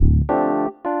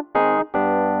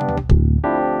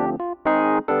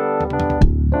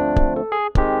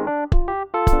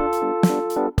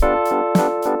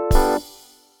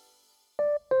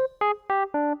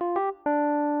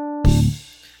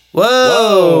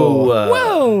Whoa!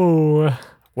 Whoa!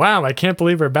 Wow, I can't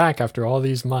believe we're back after all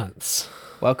these months.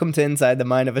 Welcome to Inside the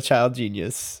Mind of a Child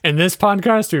Genius. In this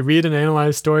podcast, we read and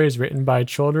analyze stories written by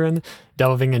children,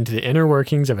 delving into the inner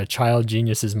workings of a child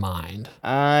genius's mind.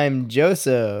 I'm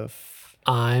Joseph.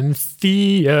 I'm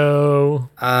Theo.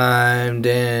 I'm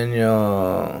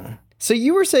Daniel. So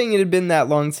you were saying it had been that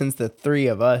long since the three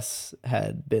of us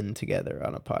had been together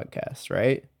on a podcast,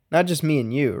 right? Not just me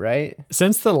and you, right?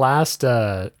 Since the last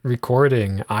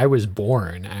recording, I was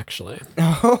born, actually.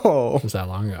 Oh. It was that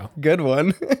long ago. Good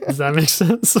one. Does that make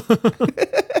sense?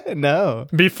 No.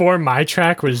 Before my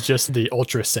track was just the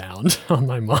ultrasound on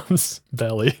my mom's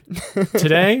belly.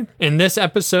 Today, in this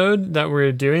episode that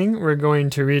we're doing, we're going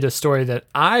to read a story that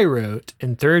I wrote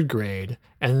in third grade.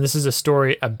 And this is a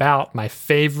story about my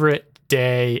favorite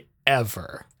day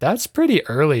ever. That's pretty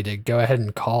early to go ahead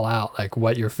and call out like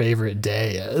what your favorite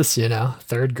day is,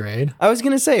 third grade. I was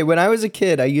going to say, when I was a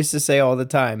kid, I used to say all the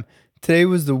time, today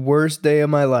was the worst day of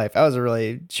my life. I was a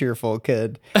really cheerful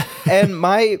kid. And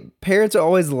my parents would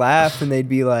always laugh and they'd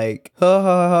be like, ha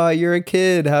ha ha, you're a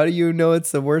kid. How do you know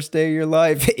it's the worst day of your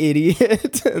life,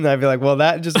 idiot? And I'd be like, well,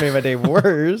 that just made my day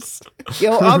worse.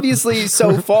 Obviously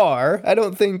so far, I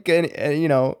don't think,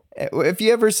 if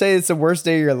you ever say it's the worst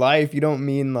day of your life, you don't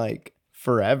mean like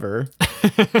forever.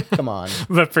 Come on.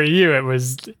 But for you,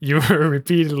 you were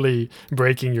repeatedly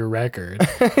breaking your record.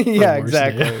 Yeah,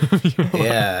 exactly.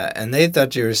 Yeah, and they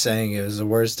thought you were saying it was the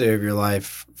worst day of your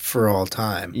life for all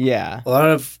time. Yeah. A lot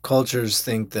of cultures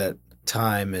think that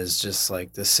time is just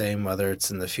like the same, whether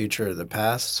it's in the future or the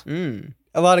past.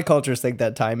 A lot of cultures think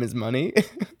that time is money.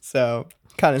 So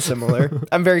kind of similar.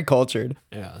 I'm very cultured.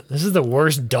 Yeah, this is the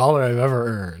worst dollar I've ever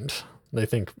earned. They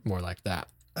think more like that.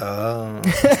 Oh.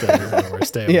 Instead of the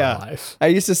worst day of my life. I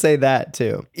used to say that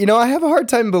too. I have a hard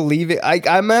time believing,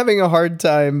 I'm having a hard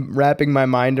time wrapping my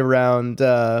mind around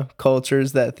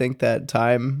cultures that think that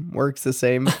time works the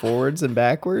same forwards and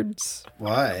backwards.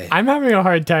 Why? I'm having a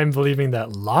hard time believing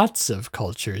that lots of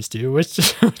cultures do. Which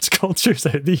cultures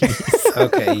are these?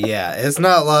 Okay, yeah. It's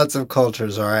not lots of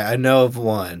cultures, all right? I know of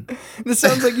one. This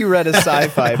sounds like you read a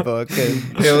sci-fi book.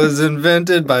 It was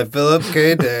invented by Philip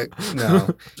K. Dick.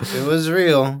 No, it was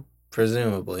real,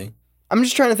 presumably. I'm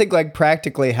just trying to think like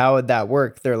practically how would that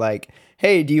work? They're like,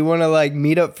 hey, do you want to like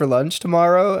meet up for lunch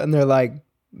tomorrow? And they're like,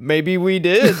 maybe we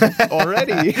did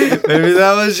already. Maybe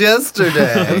that was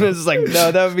yesterday. And it's like,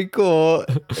 no, that would be cool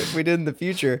if we did in the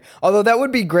future. Although that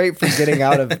would be great for getting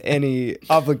out of any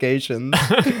obligations.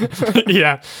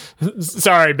 Yeah.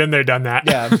 Sorry, been there, done that.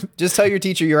 Yeah. Just tell your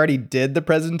teacher you already did the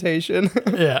presentation.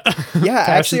 Yeah. Yeah,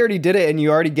 I actually already did it and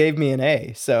you already gave me an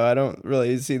A. So I don't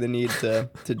really see the need to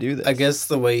do this. I guess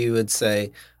the way you would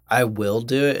say, I will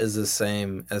do it is the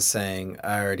same as saying,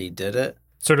 I already did it.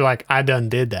 Sort of like, I done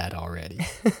did that already.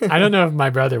 I don't know if my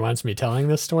brother wants me telling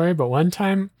this story, but one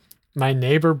time, my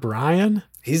neighbor Brian.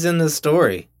 He's in this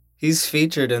story. He's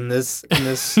featured in this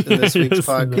week's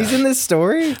podcast. He's in this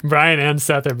story? Brian and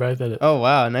Seth are both in it. Oh,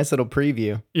 wow. Nice little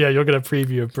preview. Yeah, you'll get a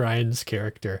preview of Brian's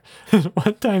character.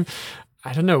 One time,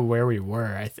 I don't know where we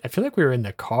were. I feel like we were in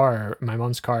the car, my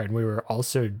mom's car, and we were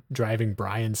also driving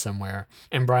Brian somewhere.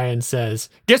 And Brian says,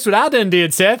 guess what I done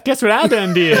did, Seth? Guess what I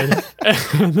done did?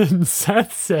 And then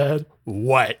Seth said,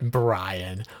 what,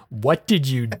 Brian? What did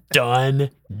you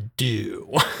done do?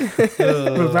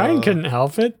 But Brian couldn't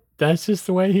help it. That's just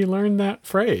the way he learned that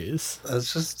phrase.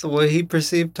 That's just the way he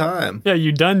perceived time. Yeah,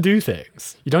 you done do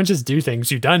things. You don't just do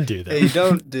things, you done do them. Yeah, you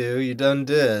don't do, you done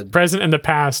did. Present and the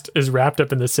past is wrapped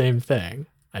up in the same thing.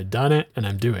 I done it and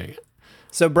I'm doing it.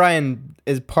 So Brian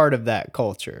is part of that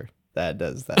culture that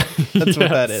does that. That's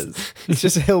what that is. It's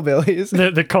just hillbillies.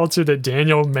 The culture that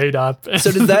Daniel made up.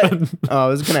 So does that, I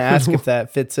was going to ask if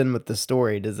that fits in with the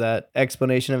story. Does that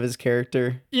explanation of his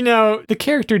character? The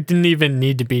character didn't even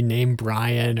need to be named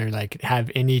Brian or like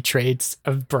have any traits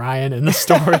of Brian in the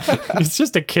story. It's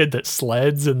just a kid that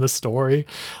sleds in the story.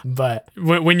 But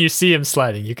when you see him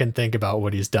sledding, you can think about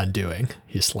what he's done doing.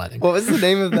 He's sledding. What was the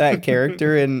name of that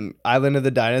character in Island of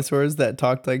the Dinosaurs that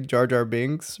talked like Jar Jar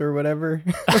Binks or whatever?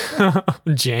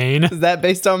 Jane. Is that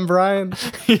based on Brian?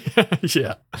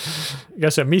 Yeah. I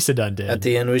guess what Misa done did. At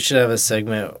the end, we should have a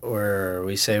segment where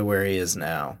we say where he is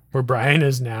now. Where Brian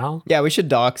is now? Yeah, we should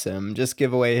dox him. Just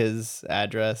give away his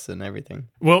address and everything.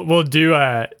 We'll do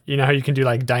you know how you can do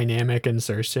like dynamic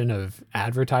insertion of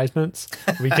advertisements?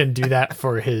 We can do that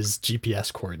for his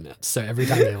GPS coordinates. So every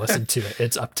time they listen to it,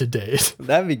 it's up to date.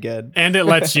 That'd be good. And it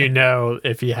lets you know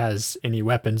if he has any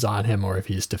weapons on him or if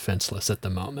he's defenseless at the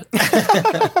moment.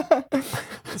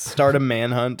 Start a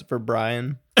manhunt for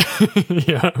Brian.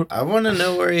 Yeah. I want to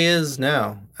know where he is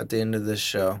now at the end of this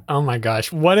show. Oh my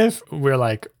gosh. What if we're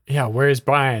like, yeah, where's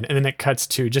Brian? And then it cuts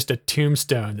to just a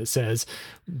tombstone that says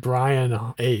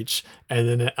Brian H. And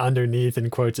then underneath in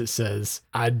quotes it says,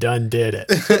 I done did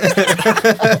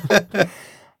it.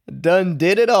 Done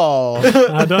did it all.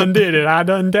 I done did it. I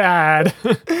done died.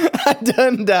 I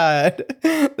done died.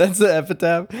 That's the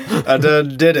epitaph. I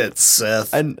done did it,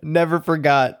 Seth. I never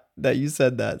forgot that you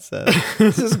said that, Seth.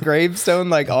 Is this gravestone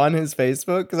like on his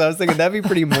Facebook? Because I was thinking that'd be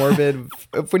pretty morbid.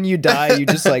 If when you die, you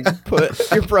just like put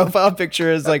your profile picture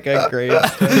as like a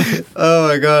gravestone. Oh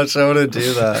my gosh, I want to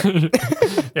do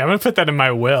that. Yeah, I'm going to put that in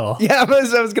my will. Yeah,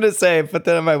 I was gonna say, put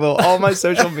that on my will. All my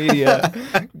social media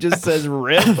just says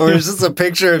RIP. Or it's just a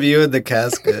picture of you in the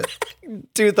casket.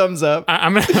 2 thumbs up.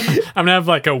 I'm gonna have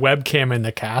like a webcam in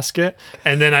the casket,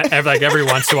 and then every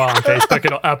once in a while on Facebook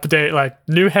it'll update like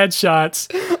new headshots.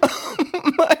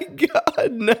 Oh my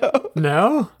god, no.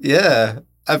 No, Yeah.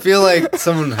 I feel like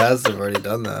someone has to have already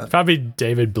done that. probably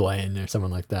David Blaine or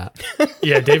someone like that.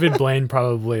 Yeah, David Blaine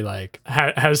probably like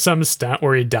has some stunt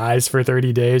where he dies for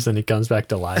 30 days and he comes back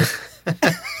to life.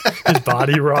 His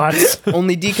body rots.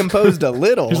 Only decomposed a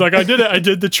little. He's like, I did it. I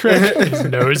did the trick. His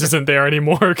nose isn't there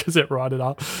anymore because it rotted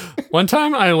off. One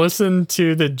time I listened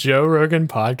to the Joe Rogan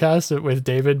podcast with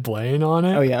David Blaine on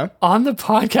it. Oh, yeah? On the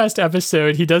podcast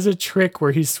episode, he does a trick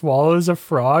where he swallows a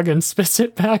frog and spits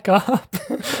it back up.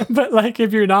 But like,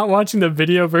 if you're not watching the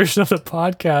video version of the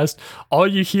podcast, all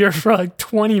you hear for like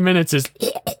 20 minutes is...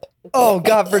 Oh,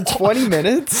 God, for 20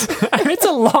 minutes? I mean, it's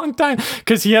a long time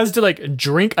because he has to like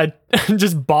drink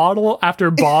just bottle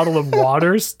after bottle of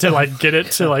waters to like get it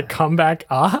to like come back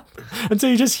up. And so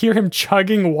you just hear him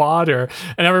chugging water.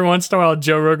 And every once in a while,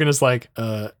 Joe Rogan is like,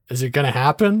 is it going to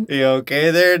happen? You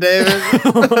okay there, David?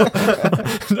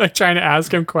 Like trying to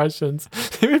ask him questions.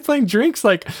 They've been playing drinks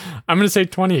like, I'm going to say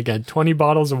 20 again, 20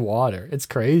 bottles of water. It's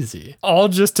crazy. All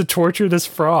just to torture this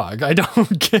frog. I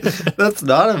don't get it. That's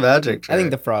not a magic trick. I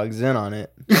think the frog's in on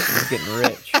it. He's getting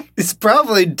rich. He's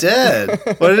probably dead.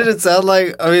 What did it sound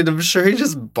like? I mean, I'm sure he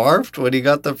just barfed when he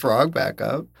got the frog back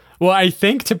up. Well, I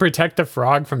think to protect the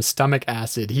frog from stomach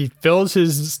acid, he fills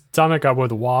his stomach up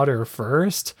with water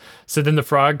first. So then the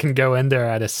frog can go in there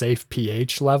at a safe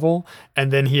pH level.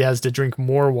 And then he has to drink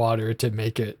more water to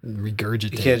make it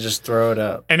regurgitate. You can't just throw it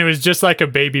up. And it was just like a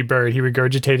baby bird. He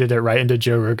regurgitated it right into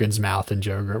Joe Rogan's mouth. And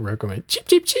Joe Rogan went, cheep,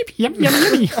 cheep, cheep, yum, yum,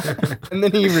 yummy. And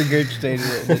then he regurgitated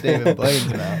it into David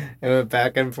Blaine's mouth. It went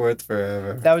back and forth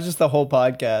forever. That was just the whole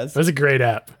podcast. It was a great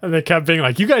app. And they kept being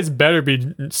like, you guys better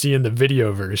be seeing the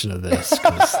video version of this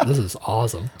because this is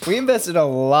awesome. We invested a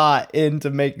lot into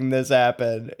making this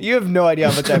happen. You have no idea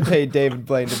how much I paid David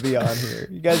Blaine to be on here.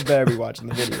 You guys better be watching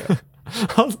the video.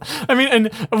 I mean, and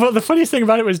well, the funniest thing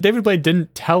about it was David Blaine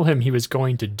didn't tell him he was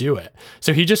going to do it.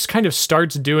 So he just kind of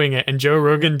starts doing it, and Joe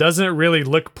Rogan doesn't really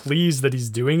look pleased that he's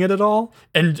doing it at all.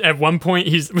 And at one point,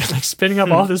 he's like spitting up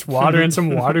all this water, and some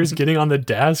water's getting on the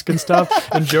desk and stuff.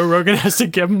 And Joe Rogan has to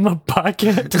give him a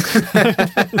bucket.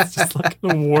 It's just like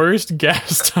the worst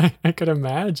guest I could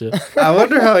imagine. I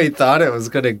wonder how he thought it was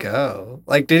going to go.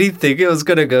 Like, did he think it was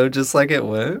going to go just like it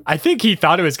went? I think he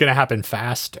thought it was going to happen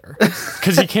faster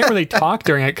because he can't really talk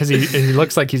during it because he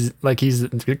looks like he's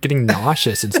getting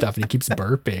nauseous and stuff, and he keeps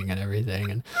burping and everything.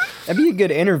 And That'd be a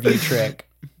good interview trick.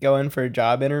 Go in for a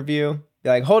job interview. Be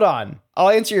like, hold on, I'll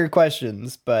answer your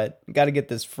questions, but got to get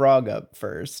this frog up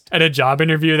first. at a job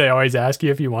interview, they always ask you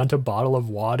if you want a bottle of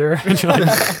water. And you're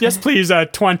like, yes, please,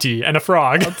 20 and a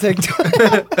frog. I'll take.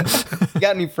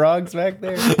 Got any frogs back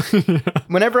there?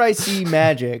 Whenever I see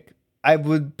magic, I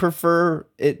would prefer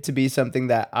it to be something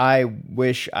that I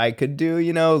wish I could do,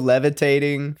 you know,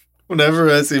 levitating. Whenever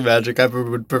I see magic, I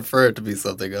would prefer it to be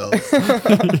something else.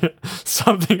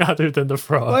 Something other than the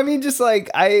frog. Well, I mean, just like,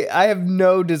 I have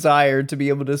no desire to be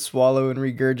able to swallow and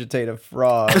regurgitate a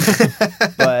frog.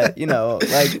 But, you know,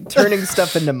 like turning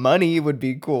stuff into money would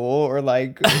be cool, or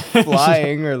like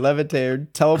flying or levitating.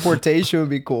 Teleportation would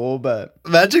be cool, but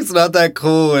Magic's not that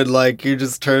cool when, like, you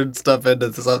just turn stuff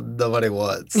into something nobody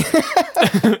wants.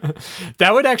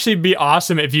 That would actually be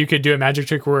awesome if you could do a magic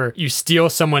trick where you steal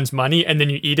someone's money and then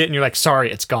you eat it and you're like,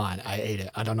 sorry, it's gone. I ate it.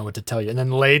 I don't know what to tell you. And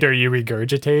then later you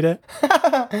regurgitate it.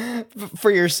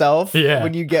 for yourself, Yeah.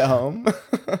 when you get home,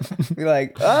 be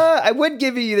like, I would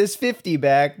give you this 50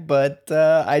 back, but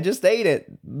I just ate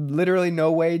it. Literally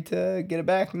no way to get it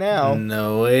back now.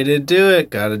 No way to do it.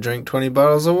 Gotta drink 20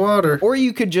 bottles of water. Or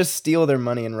you could just steal their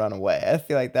money and run away. I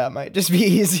feel like that might just be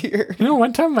easier. You know,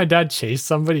 one time my dad chased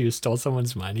somebody who stole someone's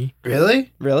someone's money.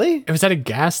 Really? Really? It was at a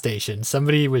gas station.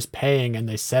 Somebody was paying and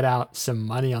they set out some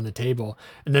money on the table.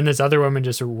 And then this other woman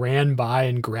just ran by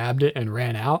and grabbed it and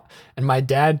ran out. And my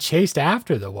dad chased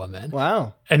after the woman.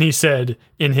 Wow. And he said,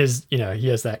 in his, he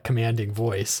has that commanding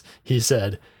voice, he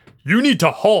said, "You need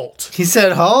to halt." He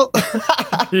said halt?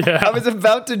 Yeah. I was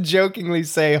about to jokingly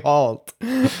say halt.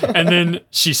 And then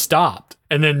she stopped.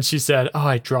 And then she said, "Oh,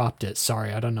 I dropped it.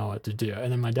 Sorry, I don't know what to do."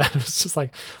 And then my dad was just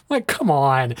like, come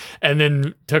on. And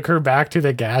then took her back to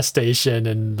the gas station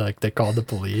and like they called the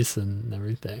police and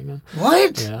everything.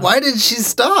 What? Yeah. Why did she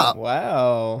stop?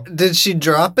 Wow. Did she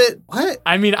drop it? What?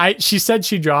 I mean, she said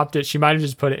she dropped it. She might have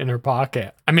just put it in her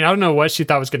pocket. I mean, I don't know what she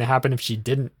thought was going to happen if she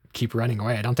didn't keep running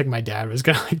away. I don't think my dad was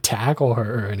going to like tackle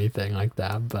her or anything like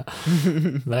that. But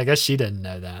I guess she didn't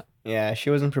know that. Yeah, she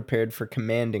wasn't prepared for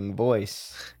commanding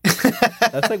voice.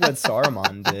 That's like what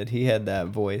Saruman did. He had that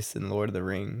voice in Lord of the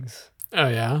Rings, Oh,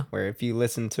 yeah? where if you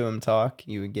listen to him talk,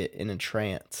 you would get in a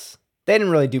trance. They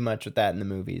didn't really do much with that in the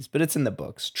movies, but it's in the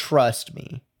books. Trust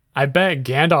me. I bet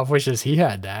Gandalf wishes he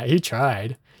had that. He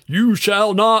tried. "You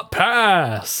shall not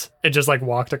pass." It just like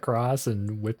walked across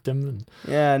and whipped him. And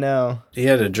Yeah, I know. He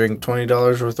had to drink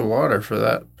 $20 worth of water for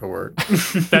that to work.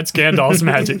 that's Gandalf's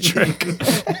magic trick.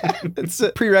 It's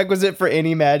a prerequisite for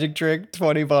any magic trick,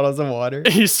 20 bottles of water.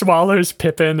 He swallows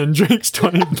Pippin and drinks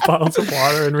 20 bottles of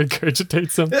water and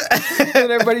regurgitates them.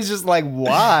 And everybody's just like,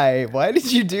 why? Why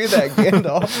did you do that,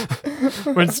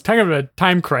 Gandalf? When it's kind of a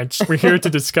time crunch, we're here to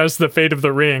discuss the fate of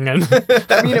the ring. And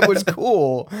I mean, it was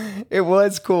cool. It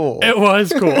was cool. it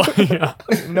was cool. Yeah.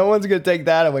 No one's going to take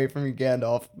that away from you,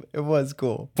 Gandalf. It was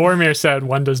cool. Boromir said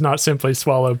one does not simply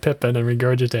swallow Pippin and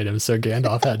regurgitate him, so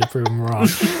Gandalf had to prove him wrong.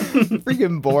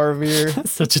 Freaking Boromir.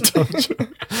 Such a dumb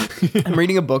joke. I'm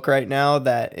reading a book right now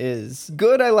that is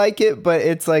good. I like it, but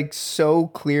it's like so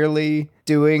clearly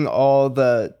doing all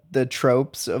the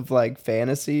tropes of like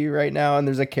fantasy right now. And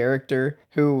there's a character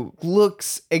who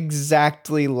looks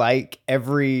exactly like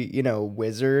every,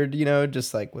 wizard,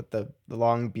 just like with the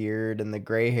long beard and the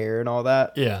gray hair and all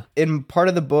that. Yeah. In part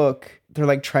of the book, they're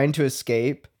like trying to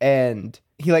escape and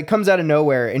he like comes out of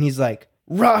nowhere and he's like,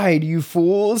 "Ride, you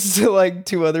fools," to like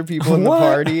two other people in the What?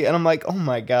 party. And I'm like, oh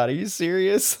my God, are you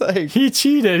serious? Like, He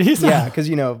cheated. He's yeah, because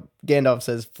Gandalf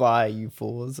says, "Fly, you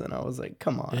fools," and I was like,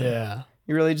 come on. Yeah.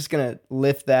 You're really just gonna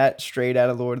lift that straight out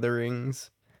of Lord of the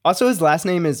Rings? Also, his last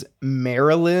name is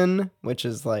Marilyn, which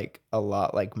is like a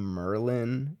lot like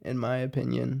Merlin, in my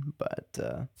opinion. But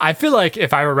I feel like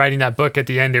if I were writing that book at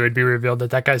the end, it would be revealed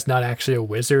that guy's not actually a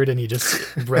wizard and he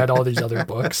just read all these other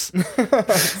books.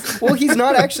 well, he's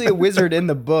not actually a wizard in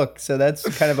the book, so that's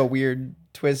kind of a weird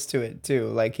twist to it too.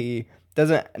 Like he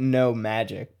doesn't know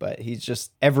magic, but he's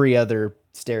just every other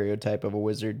stereotype of a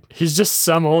wizard. He's just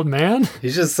some old man.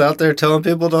 He's just out there telling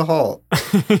people to halt.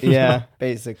 Yeah,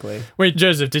 basically. Wait,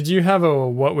 Joseph, did you have a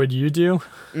what would you do?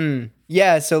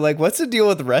 Yeah, so like, what's the deal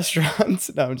with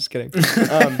restaurants? No, I'm just kidding.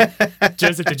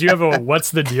 Joseph, did you have a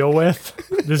what's the deal with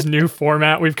this new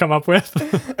format we've come up with?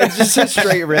 It's just a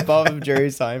straight ripoff of Jerry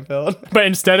Seinfeld. But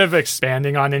instead of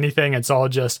expanding on anything, it's all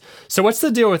just, so what's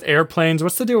the deal with airplanes?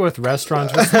 What's the deal with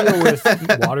restaurants? What's the deal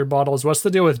with water bottles? What's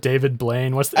the deal with David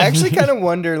Blaine? What's the I actually kind of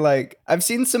wonder, like, I've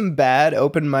seen some bad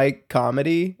open mic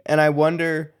comedy, and I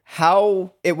wonder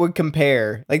how it would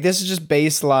compare. Like, this is just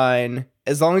baseline.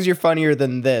 As long as you're funnier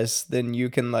than this, then you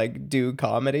can like do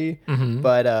comedy. Mm-hmm.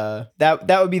 But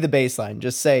that would be the baseline.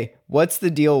 Just say, "What's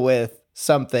the deal with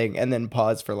something?" and then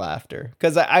pause for laughter.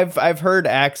 Because I've heard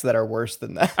acts that are worse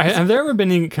than that. Have there ever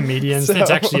been any comedians? So- It's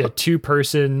actually a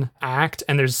 2-person act,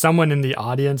 and there's someone in the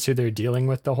audience who they're dealing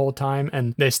with the whole time,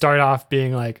 and they start off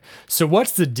being like, "So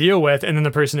what's the deal with?" And then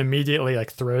the person immediately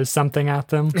like throws something at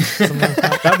them. Something like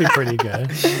that. That'd be pretty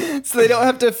good. So they don't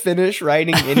have to finish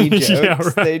writing any jokes. Yeah,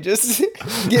 right. They just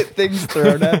get things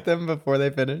thrown at them before they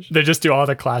finish. They just do all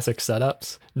the classic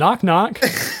setups. Knock knock.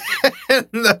 And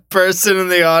the person in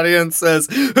the audience says,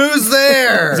 "Who's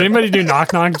there?" Does anybody do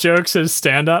knock knock jokes as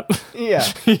stand up? Yeah,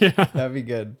 Yeah. that'd be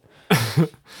good.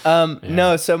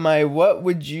 No, so my what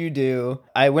would you do?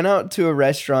 I went out to a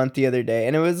restaurant the other day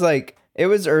and it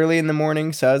was early in the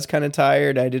morning, so I was kind of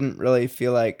tired. I didn't really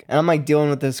feel like, and I'm like dealing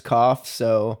with this cough.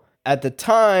 So at the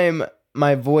time,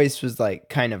 my voice was like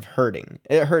kind of hurting.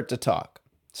 It hurt to talk.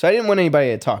 So I didn't want anybody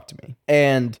to talk to me.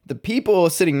 And the people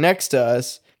sitting next to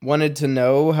us wanted to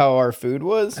know how our food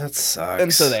was. That sucks.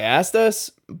 And so they asked us,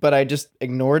 but I just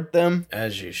ignored them.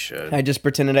 As you should. I just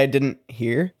pretended I didn't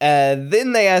hear.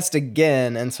 Then they asked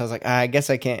again, and so I was like, I guess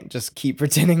I can't just keep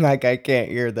pretending like I can't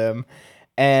hear them.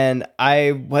 And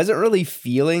I wasn't really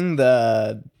feeling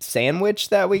the sandwich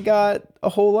that we got a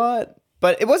whole lot,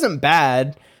 but it wasn't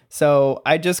bad. So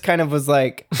I just kind of was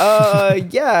like,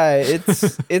 yeah,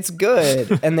 it's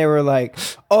good. And they were like,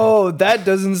 oh, that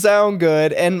doesn't sound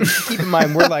good. And keep in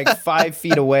mind, we're like 5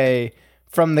 feet away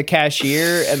from the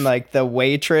cashier and like the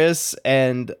waitress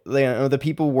and the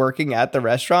people working at the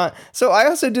restaurant. So I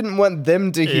also didn't want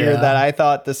them to hear that I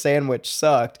thought the sandwich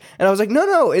sucked. And I was like,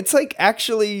 no, it's like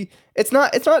actually it's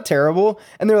not terrible.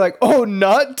 And they were like, oh,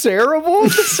 not terrible?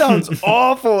 This sounds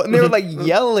awful. And they were like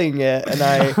yelling it. And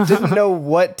I didn't know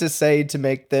what to say to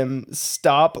make them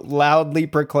stop loudly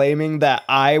proclaiming that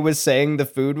I was saying the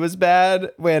food was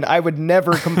bad when I would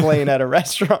never complain at a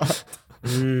restaurant.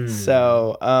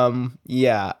 So,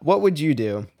 yeah. What would you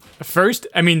do? First,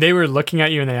 I mean, they were looking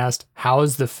at you and they asked,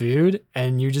 how's the food?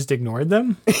 And you just ignored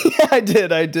them? Yeah, I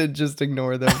did just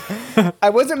ignore them. I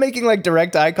wasn't making like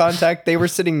direct eye contact. They were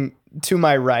sitting to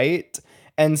my right.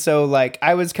 And so like,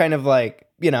 I was kind of like,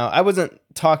 I wasn't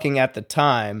talking at the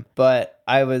time, but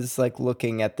I was like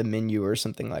looking at the menu or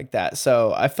something like that.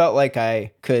 So I felt like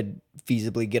I could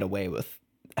feasibly get away with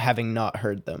having not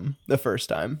heard them the first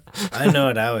time. I know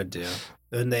what I would do.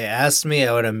 When they asked me,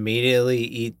 I would immediately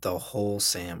eat the whole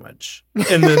sandwich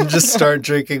and then just start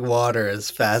drinking water as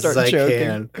fast as I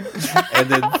can. And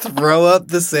then throw up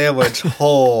the sandwich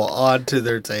whole onto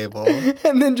their table.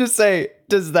 And then just say,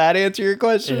 does that answer your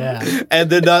question? Yeah. And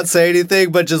then not say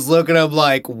anything, but just look at them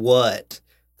like, what?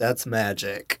 That's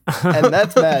magic. And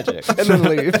that's magic. And then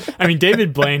leave. I mean,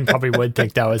 David Blaine probably would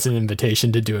think that was an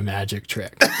invitation to do a magic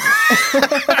trick.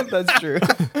 That's true.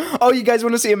 Oh, you guys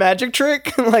want to see a magic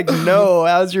trick? Like, no,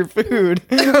 how's your food?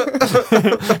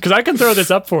 Because I can throw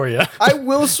this up for you. I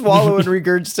will swallow and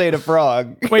regurgitate a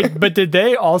frog. Wait, but did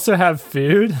they also have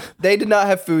food? They did not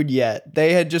have food yet.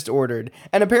 They had just ordered.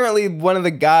 And apparently one of the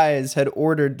guys had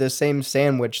ordered the same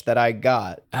sandwich that I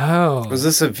got. Oh. Was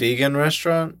this a vegan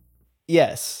restaurant?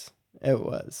 Yes, it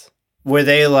was. Were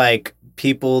they like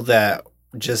people that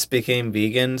just became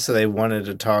vegan, so they wanted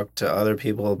to talk to other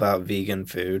people about vegan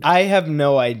food? I have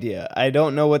no idea. I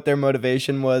don't know what their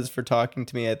motivation was for talking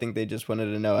to me. I think they just wanted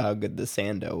to know how good the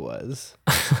sando was.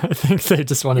 I think they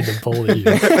just wanted to bully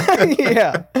you.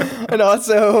 Yeah. And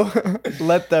also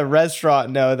let the restaurant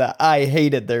know that I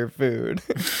hated their food.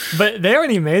 But they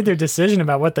already made their decision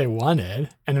about what they wanted.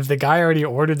 And if the guy already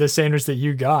ordered the sandwich that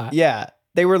you got. Yeah.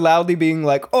 They were loudly being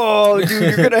like, oh, dude,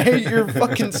 you're going to hate your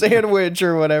fucking sandwich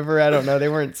or whatever. I don't know. They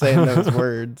weren't saying those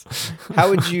words. How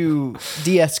would you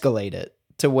de-escalate it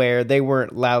to where they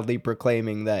weren't loudly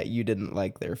proclaiming that you didn't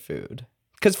like their food?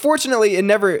 Because fortunately, it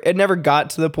never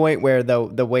got to the point where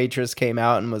the waitress came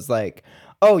out and was like,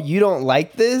 oh, you don't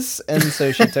like this? And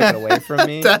so she took it away from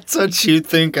me. That's what you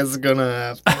think is going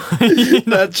to happen.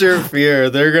 That's your fear.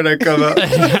 They're going to come up.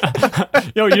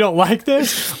 Yo, you don't like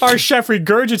this? Our chef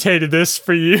regurgitated this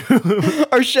for you.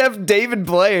 Our chef, David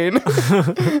Blaine.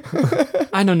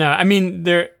 I don't know. I mean,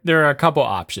 there are a couple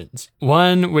options.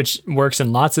 One, which works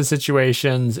in lots of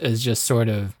situations, is just sort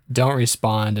of don't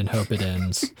respond and hope it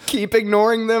ends. Keep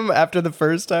ignoring them after the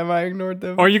first time I ignored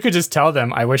them. Or you could just tell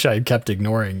them, I wish I had kept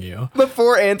ignoring you.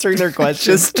 Before answering their questions.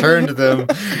 Just turn to them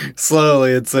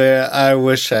slowly and say, I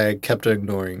wish I had kept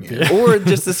ignoring you. Or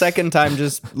just the second time,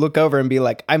 just look over and be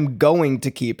like, I'm going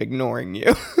to keep ignoring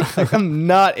you. Like, I'm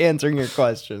not answering your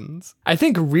questions. I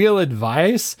think real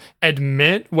advice,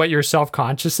 admit what you're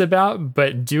self-conscious about,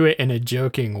 but do it in a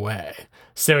joking way.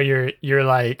 So you're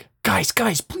like, guys,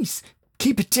 please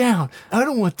keep it down. I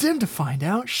don't want them to find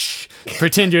out. Shh.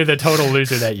 Pretend you're the total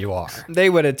loser that you are.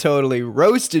 They would have totally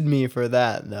roasted me for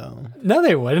that, though. No,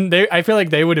 they wouldn't. I feel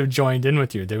like they would have joined in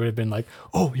with you. They would have been like,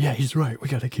 oh, yeah, he's right. We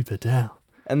got to keep it down.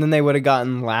 And then they would have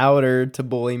gotten louder to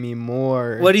bully me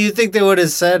more. What do you think they would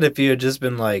have said if you had just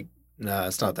been like, no,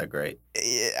 it's not that great?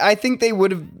 I think they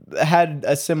would have had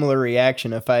a similar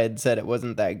reaction if I had said it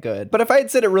wasn't that good. But if I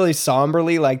had said it really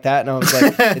somberly like that and I was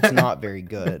like, it's not very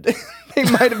good, they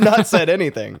might have not said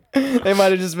anything. They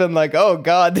might have just been like, oh,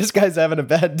 God, this guy's having a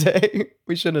bad day.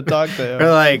 We shouldn't have talked to him.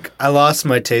 Or like, I lost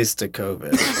my taste to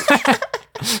COVID.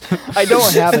 I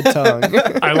don't have a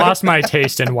tongue. I lost my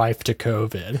taste and wife to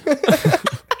COVID.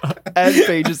 As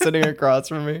Paige is sitting across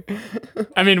from me.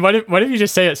 I mean, what if you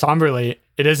just say it somberly,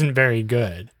 it isn't very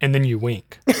good, and then you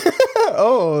wink?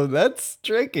 Oh, that's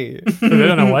tricky. They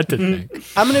don't know what to think.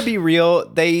 I'm going to be real.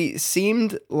 They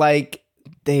seemed like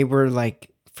they were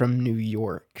like from New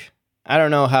York. I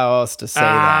don't know how else to say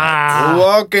that.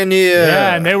 walking here.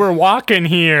 Yeah, and they were walking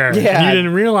here. Yeah. And you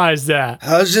didn't realize that.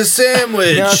 How's your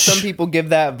sandwich? You know, some people give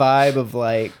that vibe of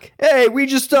like, hey, we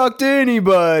just talk to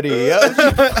anybody. How's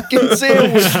your fucking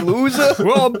sandwich, loser?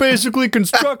 We're all basically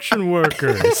construction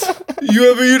workers.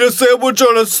 You ever eat a sandwich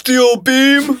on a steel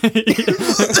beam?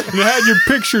 You had your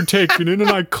picture taken in an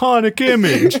iconic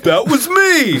image That was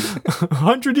me.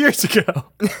 100 years ago.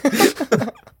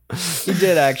 He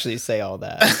did actually say all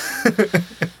that.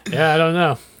 Yeah, I don't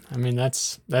know. I mean,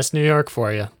 that's New York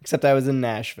for you. Except I was in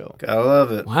Nashville. Gotta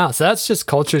love it. Wow, so that's just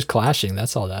cultures clashing.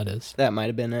 That's all that is. That might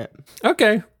have been it.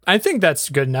 Okay. I think that's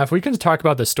good enough. We can talk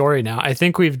about the story now. I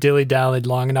think we've dilly-dallied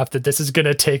long enough that this is going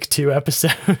to take 2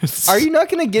 episodes. Are you not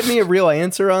going to give me a real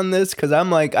answer on this? Because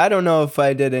I'm like, I don't know if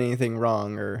I did anything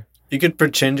wrong or... You could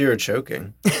pretend you were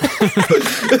choking. Hey,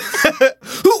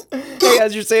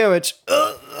 how's your sandwich?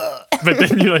 But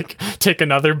then you like take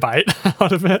another bite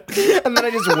out of it. And then I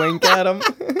just wink at him.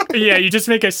 Yeah, you just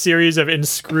make a series of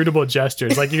inscrutable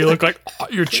gestures. Like you look like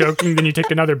you're choking, then you take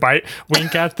another bite,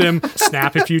 wink at them,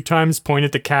 snap a few times, point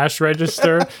at the cash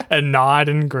register, and nod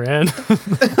and grin.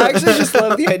 I actually just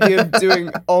love the idea of doing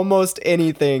almost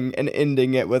anything and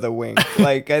ending it with a wink.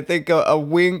 Like, I think a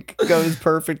wink goes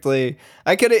perfectly.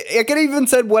 I could even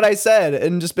said what I said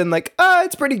and just been like,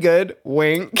 it's pretty good.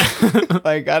 Wink.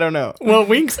 Like, I don't know. Well,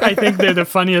 winks, I think they're the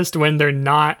funniest when they're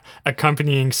not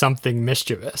accompanying something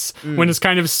mischievous. When it's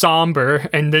kind of somber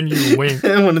and then you wink.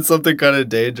 When it's something kind of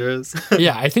dangerous.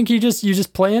 Yeah, I think you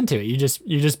just play into it. You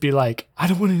just be like, I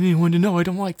don't want anyone to know I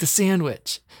don't like the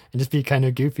sandwich. And just be kind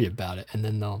of goofy about it, and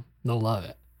then they'll love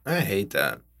it. I hate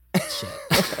that. Shit.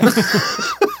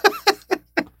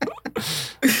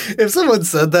 If someone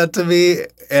said that to me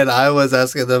and I was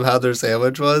asking them how their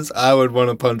sandwich was, I would want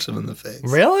to punch them in the face.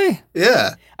 Really?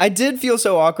 Yeah. I did feel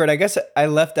so awkward. I guess I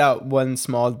left out one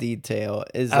small detail.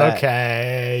 Is that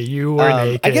Okay, you were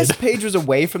naked. I guess Paige was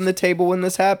away from the table when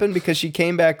this happened because she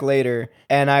came back later,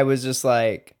 and I was just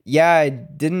like, yeah, I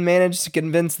didn't manage to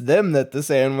convince them that the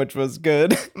sandwich was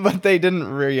good, but they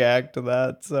didn't react to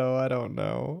that, so I don't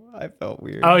know. I felt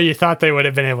weird. Oh, you thought they would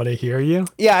have been able to hear you?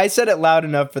 Yeah, I said it loud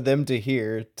enough for them to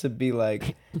hear, to be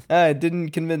like, I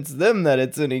didn't convince them that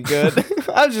it's any good.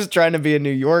 I was just trying to be a New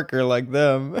Yorker like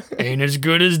them. Ain't as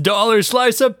good as dollar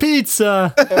slice of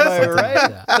pizza. Am I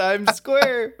right? Times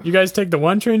Square. You guys take the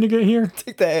 1 train to get here?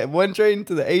 Take the 1 train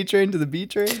to the A train to the B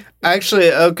train.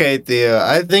 Actually, okay, Theo,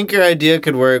 I think your idea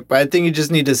could work, but I think you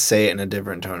just need to say it in a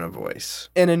different tone of voice.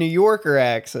 In a New Yorker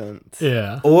accent.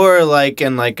 Yeah. Or like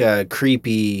in like a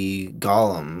creepy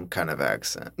Gollum kind of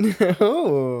accent.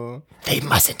 Oh. They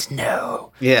mustn't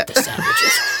know. Yeah. The sandwich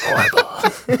is horrible.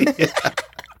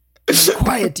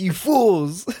 Quiet, you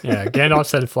fools. Yeah, Gandalf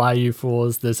said, fly, you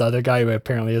fools. This other guy who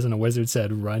apparently isn't a wizard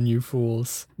said, run, you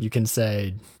fools. You can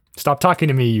say, stop talking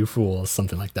to me, you fools.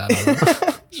 Something like that. I don't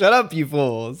know. Shut up, you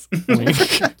fools.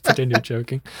 Pretend you're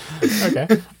joking. Okay.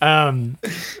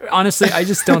 Honestly, I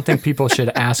just don't think people should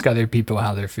ask other people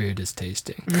how their food is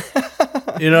tasting.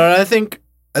 You know what I think?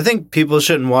 I think people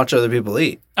shouldn't watch other people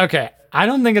eat. Okay. I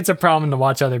don't think it's a problem to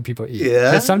watch other people eat.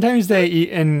 Yeah? Because sometimes they eat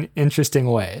in interesting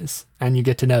ways, and you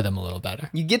get to know them a little better.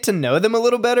 You get to know them a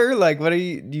little better? Like, what do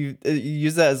you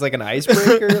use that as like an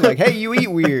icebreaker? Like, hey, you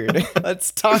eat weird.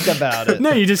 Let's talk about it.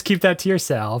 No, you just keep that to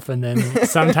yourself, and then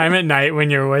sometime at night when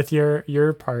you're with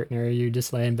your partner, you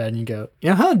just lay in bed and you go, you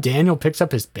know how Daniel picks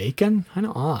up his bacon? Kind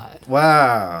of odd.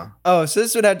 Wow. Oh, so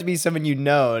this would have to be someone you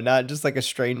know, not just like a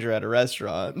stranger at a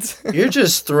restaurant. You're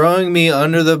just throwing me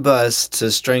under the bus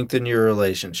to strengthen your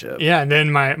relationship. Yeah, and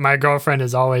then my girlfriend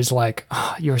is always like,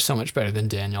 oh, you're so much better than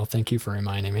Daniel. Thank you for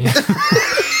reminding me.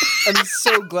 I'm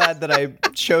so glad that I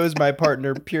chose my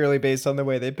partner purely based on the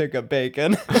way they pick up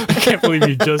bacon. I can't believe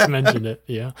you just mentioned it.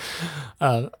 Yeah.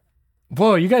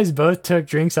 Whoa, you guys both took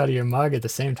drinks out of your mug at the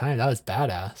same time. That was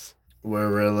badass. We're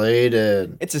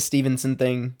related. It's a Stevenson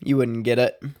thing. You wouldn't get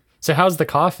it. So how's the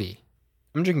coffee?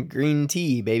 I'm drinking green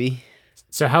tea, baby.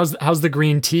 So how's the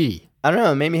green tea? I don't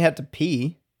know. It made me have to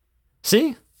pee.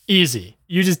 See? Easy.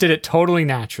 You just did it totally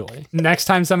naturally. Next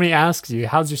time somebody asks you,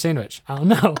 how's your sandwich? I don't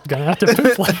know. Gonna have to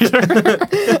poop later.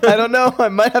 I don't know. I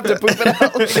might have to poop it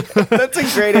out later. That's a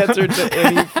great answer to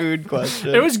any food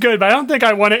question. It was good, but I don't think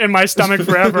I want it in my stomach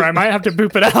forever. I might have to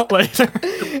poop it out later.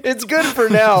 It's good for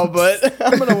now, but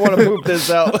I'm going to want to poop this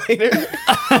out later.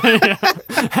 Yeah.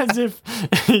 As if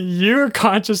you're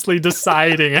consciously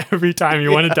deciding every time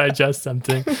you want to digest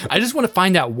something. I just want to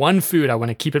find that one food I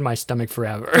want to keep in my stomach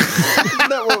forever. Isn't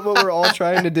that what we're all trying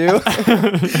trying to do?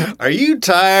 Are you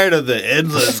tired of the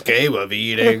endless game of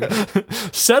eating?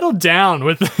 Settle down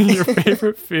with your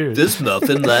favorite food. This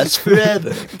muffin lasts forever.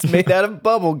 It's made out of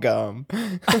bubble gum.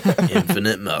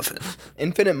 Infinite muffin.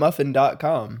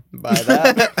 InfiniteMuffin.com. Buy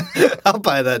that. I'll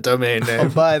buy that domain I'll name.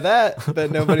 buy that,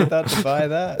 but nobody thought to buy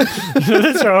that.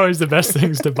 Those are always the best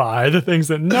things to buy. The things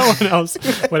that no one else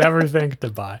would ever think to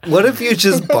buy. What if you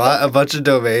just bought a bunch of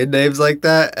domain names like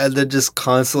that and then just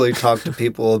constantly talk to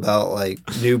people about like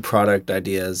new product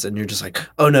ideas and you're just like,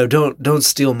 oh no, don't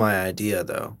steal my idea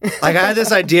though. Like I had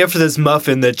this idea for this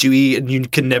muffin that you eat and you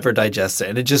can never digest it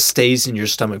and it just stays in your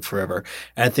stomach forever.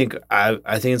 And I think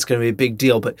it's gonna be a big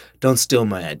deal, but don't steal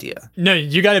my idea. No,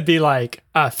 you got to be like,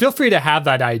 feel free to have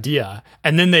that idea,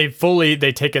 and then they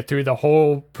take it through the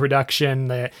whole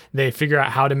production. They figure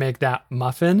out how to make that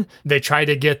muffin. They try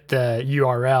to get the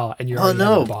URL, and you're already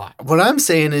never bought. What I'm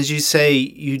saying is, you say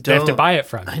you don't. They have to buy it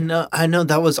from you. I know.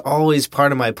 That was always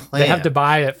part of my plan. They have to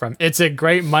buy it from. It's a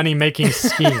great money making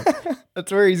scheme.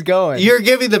 That's where he's going. You're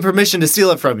giving them permission to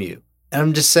steal it from you. And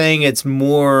I'm just saying it's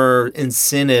more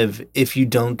incentive if you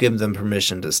don't give them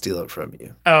permission to steal it from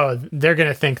you. Oh, they're going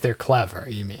to think they're clever,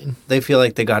 you mean? They feel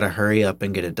like they got to hurry up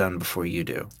and get it done before you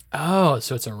do. Oh,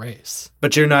 so it's a race.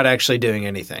 But you're not actually doing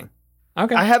anything.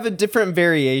 Okay. I have a different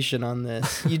variation on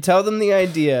this. You tell them the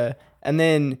idea, and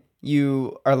then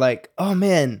you are like, oh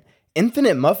man,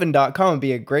 InfiniteMuffin.com would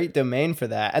be a great domain for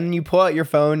that. And then you pull out your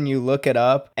phone, you look it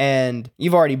up, and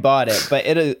you've already bought it, but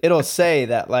it'll say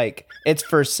that like it's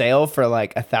for sale for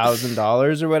like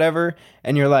 $1,000 or whatever.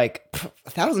 And you're like,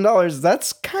 $1,000,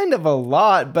 that's kind of a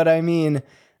lot, but I mean,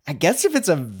 I guess if it's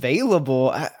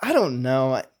available, I don't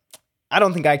know. I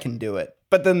don't think I can do it.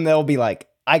 But then they'll be like,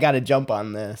 I got to jump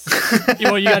on this.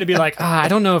 Well, you got to be like, I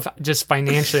don't know if just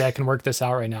financially I can work this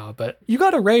out right now, but you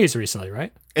got a raise recently,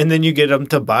 right? And then you get them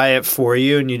to buy it for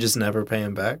you and you just never pay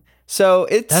them back. So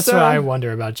that's what I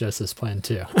wonder about Jess's plan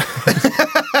too.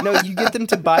 No, you get them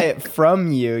to buy it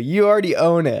from you. You already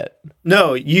own it.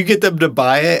 No, you get them to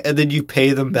buy it and then you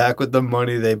pay them back with the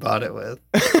money they bought it with.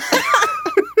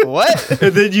 What?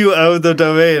 And then you own the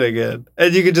domain again.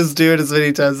 And you can just do it as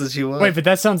many times as you want. Wait, but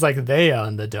that sounds like they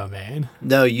own the domain.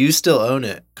 No, you still own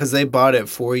it because they bought it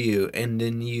for you and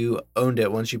then you owned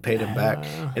it once you paid them back.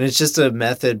 And it's just a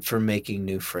method for making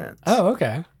new friends. Oh,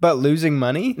 okay. But losing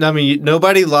money? I mean,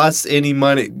 nobody lost any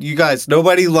money. You guys,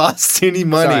 nobody lost any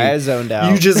money. Sorry, I zoned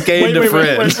out. You just gained a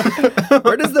friend.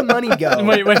 Where does the money go?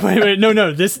 Wait.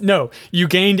 No. You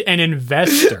gained an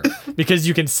investor because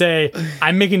you can say,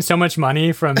 I'm making so much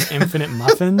money from Infinite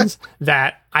Muffins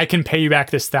that I can pay you back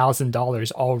this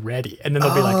 $1,000 already. And then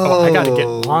they'll be like, I got to get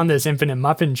on this Infinite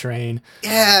Muffin train.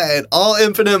 Yeah, and all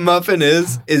Infinite Muffin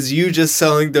is you just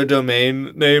selling the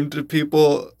domain name to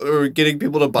people or getting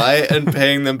people to buy it and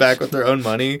paying them back with their own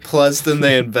money. Plus, then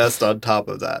they invest on top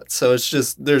of that. So it's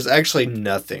just, there's actually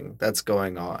nothing that's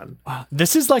going on. Wow,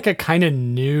 this is like a kind of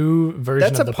new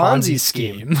version of the Ponzi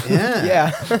scheme. Yeah.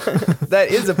 Yeah, that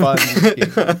is a Ponzi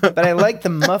scheme. But I like the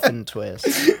muffin twist.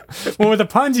 Well, with a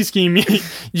Ponzi scheme,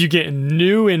 you get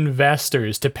new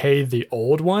investors to pay the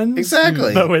old ones.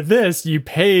 Exactly. But with this, you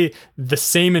pay the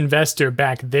same investor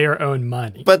back their own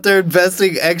money. But they're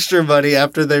investing extra money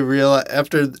after they realize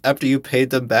after you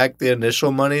paid them back the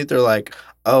initial money. They're like,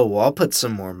 oh, well, I'll put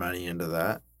some more money into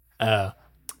that.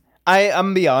 I'm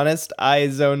gonna be honest, I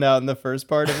zoned out in the first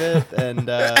part of it, and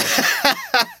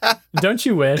Don't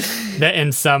you wish that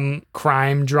in some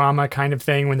crime drama kind of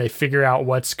thing, when they figure out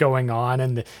what's going on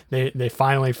and they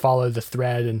finally follow the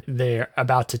thread and they're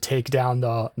about to take down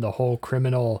the whole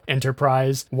criminal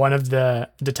enterprise, one of the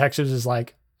detectives is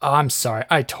like, oh, I'm sorry,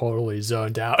 I totally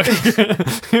zoned out.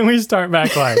 And we start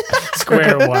back like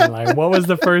square one. Like, what was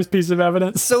the first piece of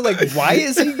evidence? so like, why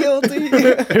is he guilty?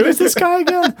 Who is this guy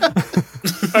again?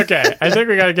 Okay, I think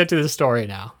we got to get to the story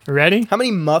now. Ready? How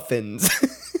many muffins?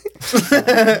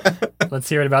 Let's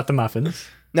hear it about the muffins.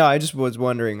 No, I just was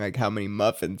wondering like how many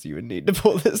muffins you would need to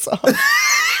pull this off.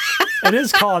 It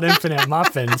is called Infinite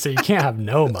Muffin, so you can't have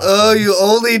no muffins. Oh, you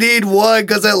only need one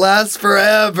because it lasts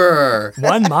forever.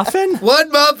 One muffin?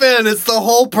 One muffin. It's the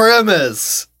whole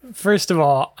premise. First of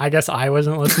all, I guess I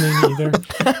wasn't listening either.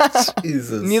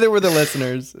 Jesus. Neither were the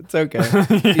listeners. It's okay.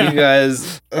 You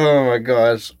guys, oh my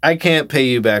gosh. I can't pay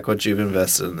you back what you've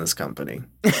invested in this company.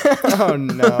 Oh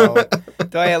no.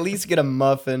 Do I at least get a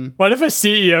muffin? What if a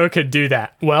CEO could do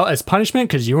that? Well, as punishment,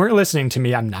 because you weren't listening to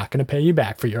me, I'm not going to pay you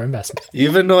back for your investment.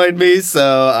 You've annoyed me,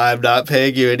 so I'm not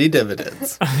paying you any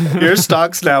dividends. Your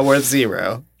stock's now worth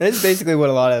 0. That's basically what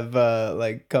a lot of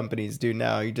like companies do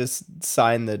now. You just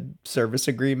sign the service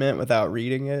agreement without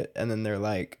reading it, and then they're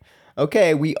like,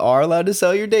 okay, we are allowed to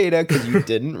sell your data because you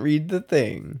didn't read the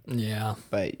thing. Yeah.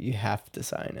 But you have to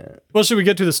sign it. Well, should we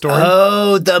get to the story?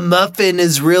 Oh, the muffin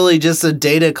is really just a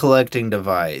data collecting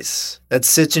device that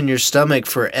sits in your stomach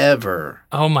forever.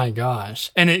 Oh my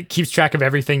gosh. And it keeps track of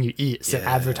everything you eat, so Yes.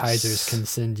 advertisers can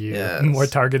send you Yes. more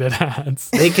targeted ads.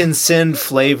 They can send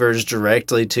flavors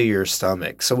directly to your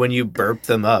stomach. So when you burp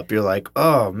them up, you're like,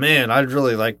 oh man, I'd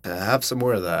really like to have some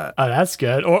more of that. Oh, that's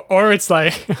good. Or it's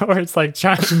like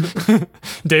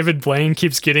David Blaine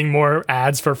keeps getting more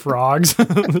ads for frogs.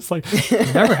 It's like,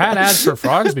 I've never had ads for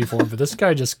frogs before, but this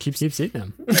guy just keeps eating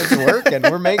them. It's working.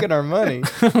 We're making our money.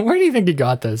 Where do you think he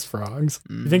got those frogs?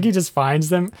 You think he just finds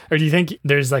them? Or do you think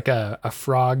there's like a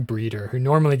frog breeder who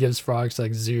normally gives frogs to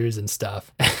like zoos and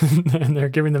stuff, and they're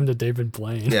giving them to David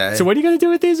Blaine? Yeah. So what are you going to do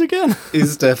with these again?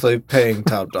 He's definitely paying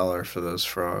top dollar for those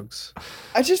frogs.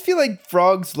 I just feel like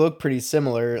frogs look pretty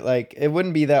similar. Like, it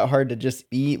wouldn't be that hard to just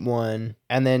eat one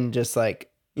and then just like,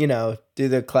 you know, do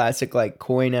the classic like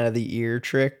coin out of the ear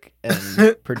trick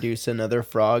and produce another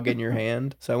frog in your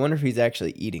hand. So I wonder if he's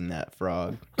actually eating that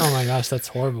frog. Oh my gosh, that's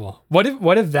horrible. What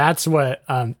if that's what,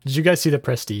 did you guys see The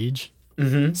Prestige?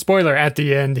 Mm-hmm. Spoiler, at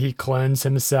the end, he clones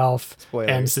himself. Spoilers.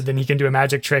 And so then he can do a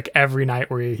magic trick every night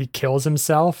where he kills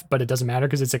himself, but it doesn't matter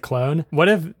because it's a clone. What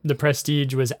if The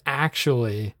Prestige was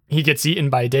actually, he gets eaten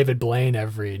by David Blaine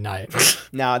every night?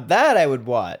 Now that I would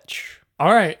watch.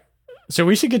 All right. So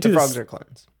we should get to The this. frogs are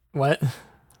clones. What?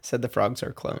 Said the frogs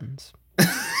are clones.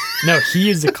 No, he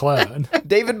is a clone.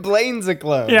 David Blaine's a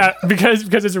clone. Yeah, because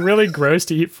it's really gross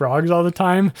to eat frogs all the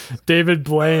time. David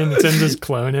Blaine sends his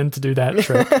clone in to do that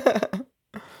trick.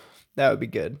 That would be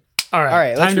good. All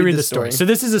right, let's time to read read the the story. story. So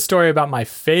this is a story about my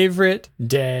favorite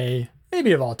day,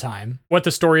 maybe of all time. What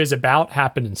the story is about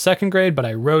happened in 2nd grade, but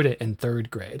I wrote it in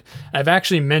 3rd grade. I've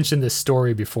actually mentioned this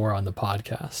story before on the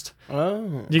podcast.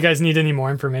 Oh. Do you guys need any more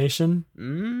information?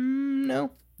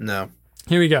 No. No.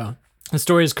 Here we go. The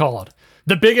story is called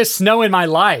The Biggest Snow in My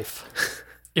Life.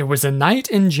 It was a night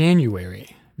in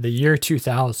January, the year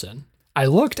 2000. I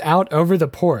looked out over the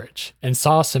porch and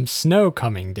saw some snow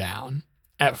coming down.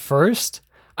 At first,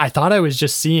 I thought I was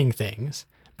just seeing things,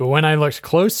 but when I looked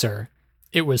closer,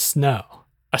 it was snow.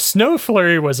 A snow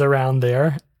flurry was around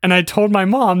there, and I told my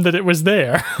mom that it was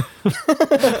there.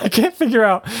 I can't figure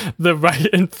out the right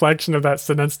inflection of that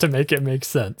sentence to make it make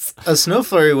sense. A snow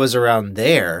flurry was around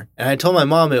there, and I told my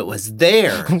mom it was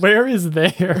there. Where is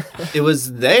there? It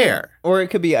was there. Or it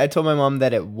could be I told my mom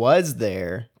that it was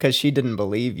there because she didn't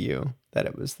believe you that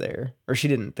it was there. Or she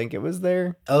didn't think it was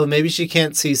there. Oh, maybe she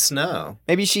can't see snow.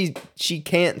 Maybe she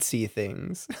can't see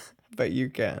things, but you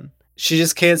can. She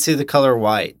just can't see the color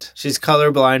white. She's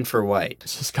colorblind for white.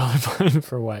 It's just colorblind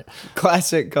for white.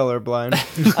 Classic colorblind.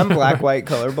 I'm black-white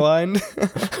colorblind.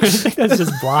 I think that's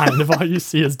just blind if all you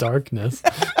see is darkness.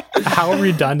 How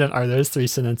redundant are those 3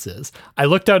 sentences? I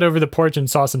looked out over the porch and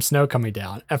saw some snow coming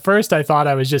down. At first, I thought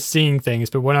I was just seeing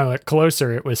things, but when I looked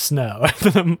closer, it was snow.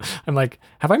 I'm like,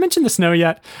 have I mentioned the snow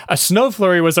yet? A snow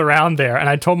flurry was around there, and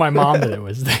I told my mom that it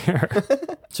was there.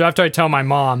 So after I tell my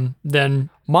mom,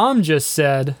 then mom just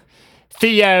said,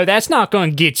 Theo, that's not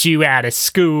going to get you out of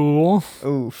school.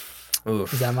 Oof.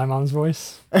 Oof. Is that my mom's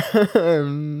voice?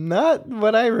 Not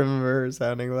what I remember her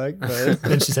sounding like, but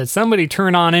Then she said, somebody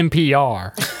turn on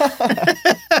NPR.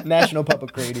 National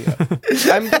Public Radio.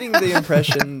 I'm getting the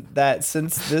impression that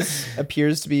since this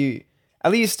appears to be,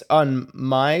 at least on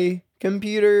my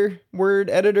computer word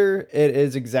editor, it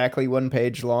is exactly 1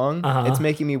 page long. Uh-huh. It's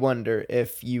making me wonder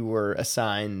if you were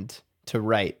assigned to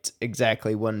write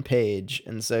exactly 1 page,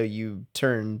 and so you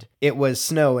turned "it was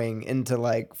snowing" into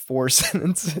like 4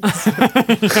 sentences.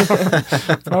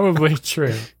 Probably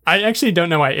true. I actually don't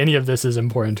know why any of this is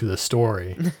important to the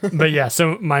story. But yeah,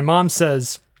 so my mom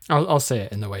says, I'll say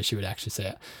it in the way she would actually say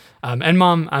it. And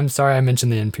mom, I'm sorry I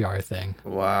mentioned the NPR thing.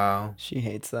 Wow. She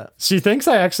hates that. She thinks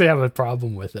I actually have a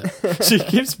problem with it. She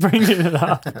keeps bringing it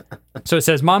up. So it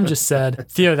says, mom just said,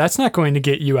 Theo, that's not going to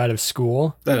get you out of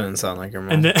school. That doesn't sound like her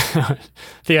mom. And then,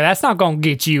 Theo, that's not going to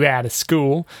get you out of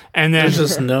school. And then, There's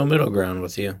just no middle ground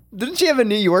with you. Didn't she have a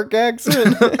New York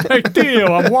accent? hey,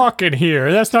 Theo, I'm walking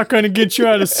here. That's not going to get you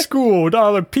out of school.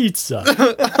 $1 pizza.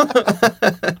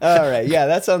 All right. Yeah,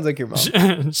 that sounds like your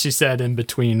mom. She said in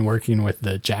between working with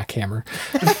the jackhammer.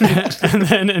 And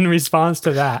then in response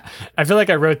to that, I feel like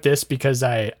I wrote this because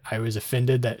I was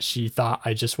offended that she thought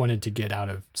I just wanted to get out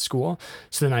of school.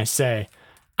 So then I say,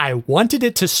 I wanted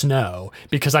it to snow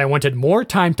because I wanted more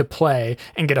time to play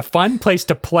and get a fun place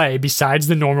to play besides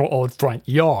the normal old front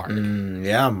yard.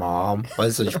 Yeah, Mom. Why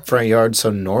is the front yard so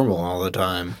normal all the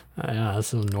time? Yeah,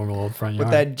 that's a normal old front yard.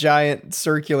 With that giant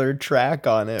circular track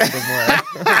on it from where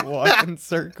I walk in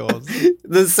circles.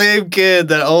 The same kid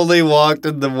that only walked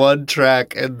in the one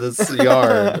track in this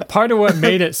yard. Part of what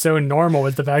made it so normal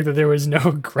was the fact that there was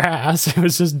no grass. It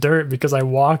was just dirt because I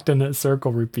walked in a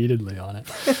circle repeatedly on it.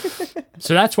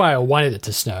 So that's why I wanted it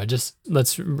to snow. Just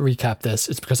let's recap this.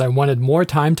 It's because I wanted more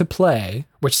time to play,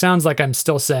 which sounds like I'm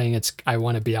still saying I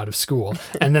want to be out of school.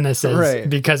 And then it says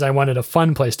because I wanted a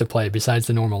fun place to play besides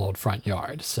the normal old front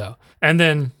yard. So, and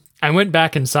then I went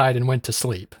back inside and went to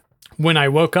sleep. When I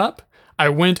woke up, I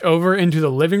went over into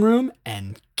the living room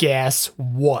and guess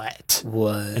what?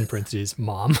 What? In parentheses,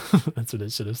 Mom. That's what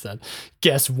it should have said.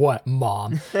 Guess what,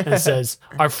 Mom? And it says,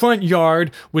 our front yard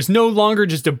was no longer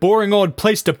just a boring old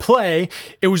place to play.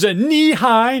 It was a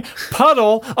knee-high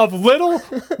puddle of little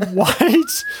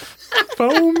white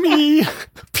foamy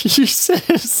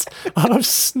pieces of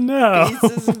snow.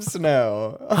 Pieces of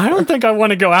snow. I don't think I want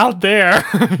to go out there.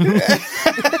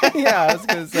 Yeah, I was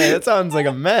going to say, that sounds like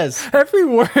a mess. Every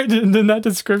word in that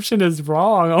description is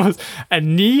wrong. Almost a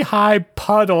knee-high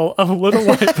puddle of little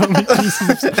white foamy pieces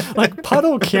of snow. Like,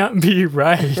 puddle can't be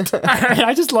right.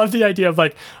 I just love the idea of,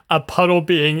 like, a puddle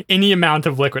being any amount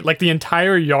of liquid. Like, the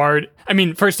entire yard. I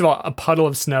mean, first of all, a puddle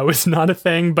of snow is not a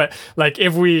thing, but, like,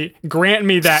 if we grant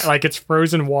me that, like, it's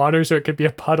frozen water, so it could be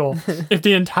a puddle. If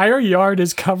the entire yard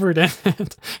is covered in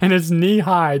it and it's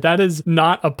knee-high, that is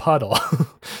not a puddle.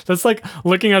 That's like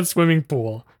looking at a swimming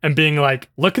pool and being like,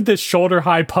 look at this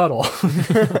shoulder-high puddle.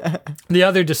 The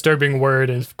other disturbing word,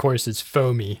 of course, is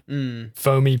foamy.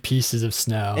 Foamy pieces of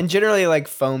snow. And generally, like,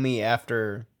 foamy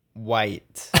after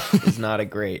white is not a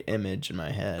great image in my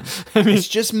head. I mean, it's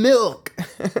just milk.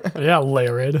 Yeah,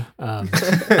 Larid.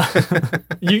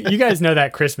 You guys know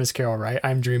that Christmas carol, right?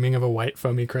 I'm dreaming of a white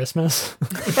foamy Christmas.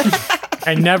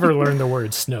 I never learned the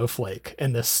word snowflake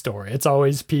in this story. It's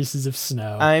always pieces of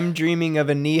snow. I'm dreaming of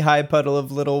a knee-high puddle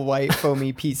of little white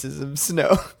foamy pieces of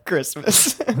snow.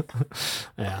 Christmas.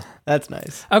 Yeah. That's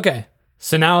nice. Okay.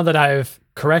 So now that I've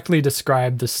correctly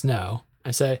described the snow,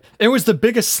 I say, it was the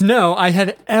biggest snow I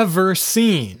had ever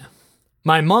seen.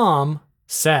 My mom,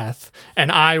 Seth,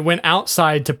 and I went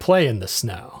outside to play in the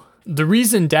snow. The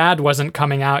reason Dad wasn't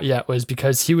coming out yet was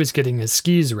because he was getting his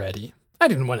skis ready. I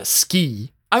didn't want to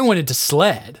ski. I wanted to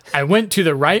sled. I went to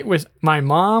the right with my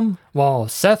mom while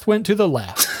Seth went to the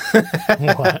left.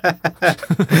 What?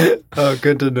 Oh,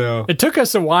 good to know. It took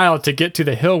us a while to get to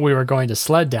the hill we were going to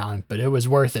sled down, but it was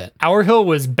worth it. Our hill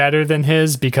was better than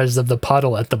his because of the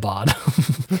puddle at the bottom.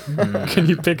 Can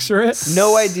you picture it?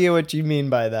 No idea what you mean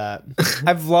by that.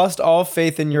 I've lost all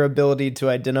faith in your ability to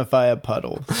identify a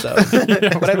puddle. So,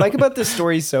 what I like about this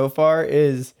story so far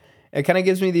is it kind of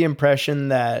gives me the impression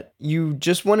that you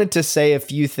just wanted to say a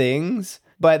few things,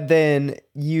 but then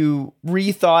you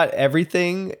rethought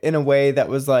everything in a way that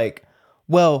was like,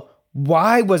 well,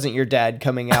 why wasn't your dad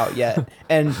coming out yet?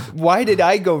 And why did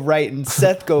I go right and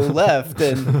Seth go left?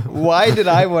 And why did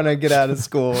I want to get out of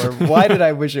school? Or why did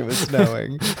I wish it was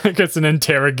snowing? Like it's an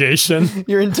interrogation.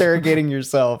 You're interrogating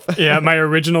yourself. Yeah, my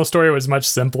original story was much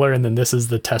simpler, and then this is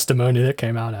the testimony that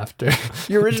came out after.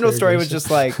 Your original story was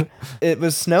just like, it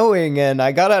was snowing and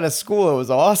I got out of school. It was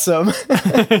awesome.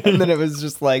 And then it was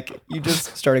just like, you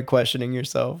just started questioning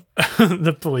yourself.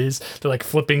 The police, they're like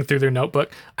flipping through their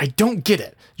notebook. I don't get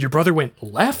it. Your brother went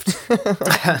left?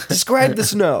 Describe the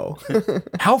snow.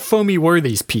 How foamy were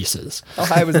these pieces? How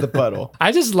high was the puddle?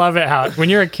 I just love it how, when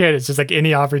you're a kid, it's just like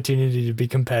any opportunity to be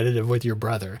competitive with your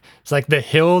brother. It's like the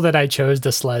hill that I chose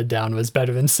to sled down was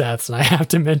better than Seth's, and I have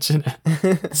to mention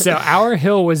it. So our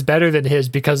hill was better than his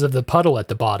because of the puddle at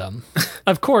the bottom.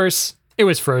 Of course, it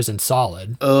was frozen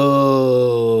solid.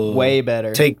 Oh. Way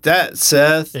better. Take that,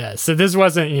 Seth. Yeah, so this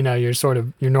wasn't,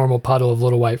 your normal puddle of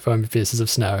little white foamy pieces of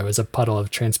snow. It was a puddle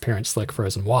of transparent, slick,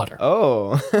 frozen water.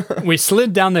 Oh. We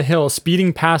slid down the hill,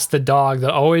 speeding past the dog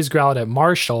that always growled at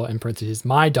Marshall, in parentheses,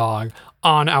 my dog,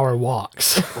 on our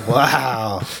walks.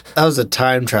 Wow. That was a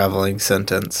time traveling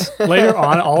sentence. Later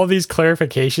on, all of these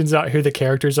clarifications about who the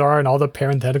characters are and all the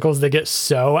parentheticals, they get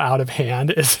so out of hand.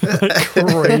 It's like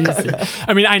crazy.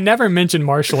 I mean, I never mentioned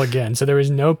Marshall again, so there was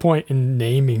no point in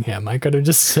naming him. I could have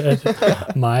just said,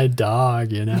 my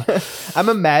dog,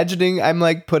 I'm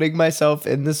like putting myself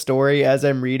in the story as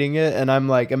I'm reading it, and I'm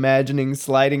like imagining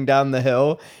sliding down the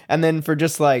hill, and then for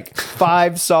just like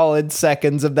 5 solid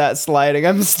seconds of that sliding,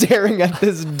 I'm staring at got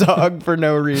this dog for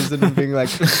no reason and being like,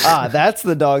 that's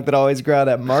the dog that always growled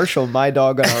at Marshall, my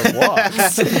dog on our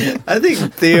walks. I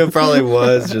think Theo probably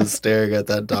was just staring at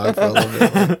that dog for a little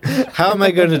bit. Like, how am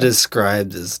I going to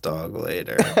describe this dog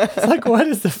later? It's like, what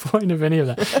is the point of any of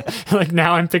that? Like,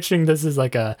 now I'm picturing this as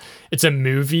like it's a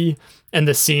movie, and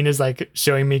the scene is like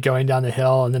showing me going down the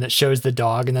hill, and then it shows the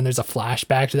dog, and then there's a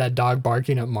flashback to that dog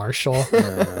barking at Marshall.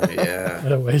 Yeah.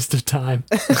 What a waste of time.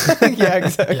 Yeah,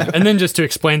 exactly. Yeah. And then just to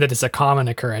explain that it's a common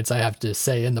occurrence, I have to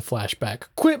say in the flashback,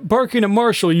 quit barking at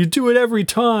Marshall, you do it every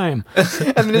time.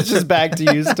 And then it's just back to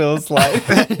you still sliding.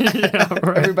 Yeah,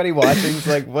 right. Everybody watching is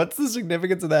like, what's the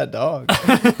significance of that dog?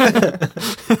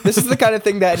 This is the kind of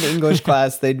thing that in English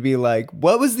class they'd be like,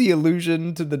 what was the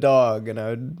allusion to the dog? And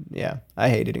I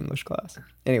hated English class.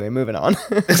 Anyway, moving on.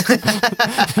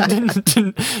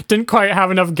 didn't quite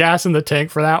have enough gas in the tank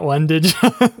for that one, did you?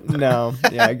 No.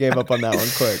 Yeah, I gave up on that one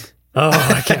quick. Oh,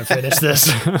 I can't finish this.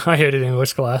 I hated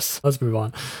English class. Let's move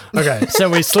on. Okay, so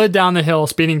we slid down the hill,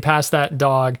 speeding past that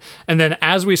dog, and then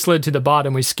as we slid to the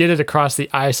bottom, we skidded across the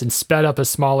ice and sped up a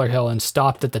smaller hill and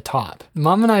stopped at the top.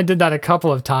 Mom and I did that a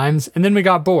couple of times, and then we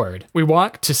got bored. We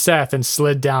walked to Seth and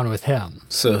slid down with him.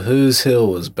 So whose hill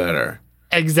was better?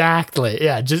 Exactly.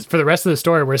 Yeah, just for the rest of the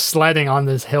story, we're sledding on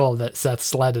this hill that Seth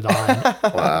sledded on.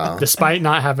 Wow. Despite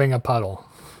not having a puddle.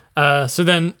 So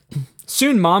then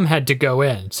soon Mom had to go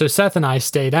in, so Seth and I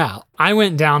stayed out. I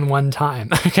went down one time.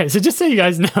 Okay, so just so you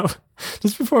guys know,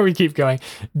 just before we keep going,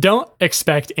 don't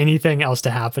expect anything else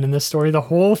to happen in this story. The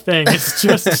whole thing is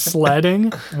just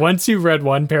sledding. Once you've read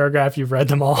one paragraph, you've read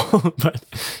them all. But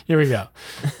here we go.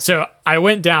 So I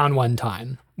went down one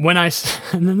time. When I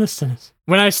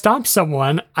stopped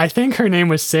someone, I think her name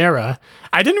was Sarah.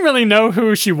 I didn't really know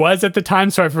who she was at the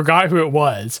time, so I forgot who it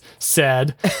was.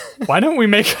 Said, why don't we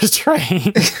make a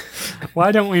train?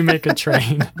 Why don't we make a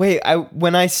train? Wait,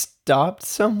 when I stopped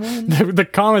someone? The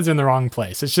comma's in the wrong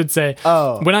place. It should say,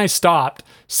 when I stopped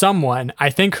someone, I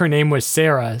think her name was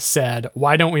Sarah, said,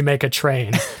 why don't we make a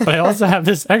train? But I also have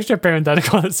this extra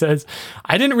parenthetical that says,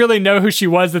 I didn't really know who she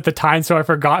was at the time, so I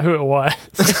forgot who it was.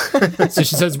 So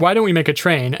she says, why don't we make a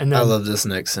train? And then, I love this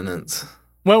next sentence.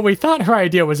 Well, we thought her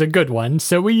idea was a good one,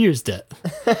 so we used it.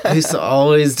 I used to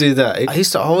always do that. I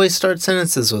used to always start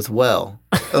sentences with well.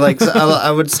 Like,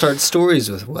 I would start stories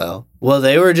with well. Well,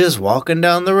 they were just walking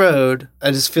down the road.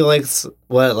 I just feel like it's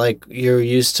what, like, you're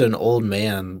used to an old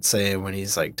man saying when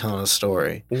he's, like, telling a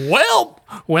story. Well,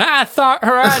 when I thought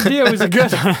her idea was a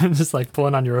good one. Just, like,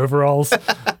 pulling on your overalls.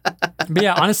 But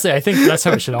yeah, honestly, I think that's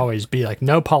how it should always be. Like,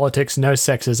 no politics, no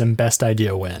sexism, best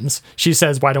idea wins. She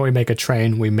says, why don't we make a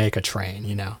train? We make a train,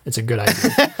 you know? It's a good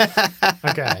idea.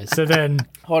 Okay, so then...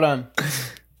 Hold on.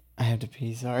 I have to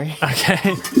pee, sorry.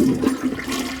 Okay.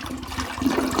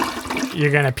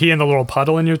 You're going to pee in the little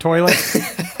puddle in your toilet?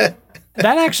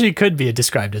 That actually could be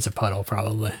described as a puddle,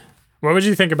 probably. What would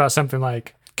you think about something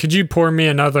like, could you pour me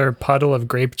another puddle of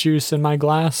grape juice in my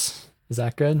glass? Is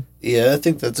that good? Yeah, I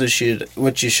think that's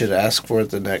what you should ask for at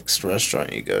the next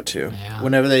restaurant you go to. Yeah.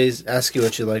 Whenever they ask you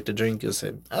what you like to drink, you'll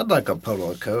say, I'd like a puddle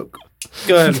of Coke.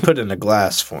 Go ahead and put it in a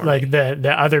glass for me. Like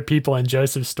the other people in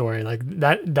Joseph's story, like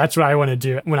that's what I want to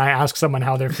do when I ask someone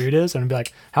how their food is, and be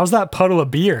like, how's that puddle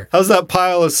of beer? How's that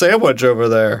pile of sandwich over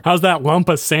there? How's that lump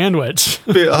of sandwich?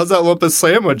 How's that lump of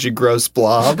sandwich, you gross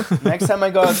blob? Next time I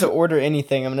go out to order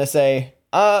anything, I'm going to say,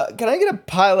 can I get a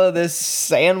pile of this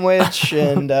sandwich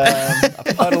and a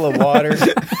puddle of water?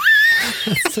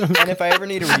 And if I ever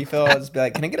need a refill, I'll just be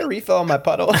like, can I get a refill on my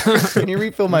puddle? Can you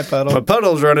refill my puddle? My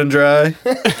puddle's running dry.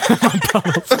 My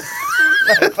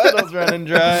puddle's running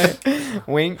dry.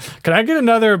 Wink. Can I get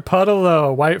another puddle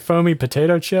of white foamy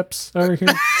potato chips over here?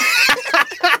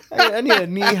 I need a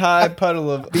knee-high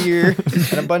puddle of beer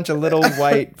and a bunch of little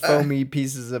white foamy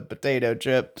pieces of potato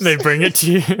chips. They bring it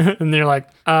to you, and they're like,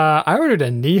 I ordered a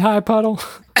knee-high puddle.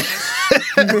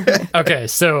 Okay,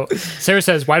 so Sarah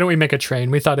says, why don't we make a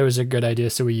train? We thought it was a good idea,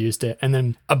 so we used it. And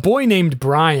then a boy named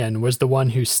Brian was the one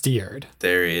who steered.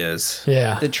 There he is.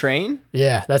 Yeah. The train?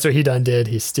 Yeah, that's what he done did.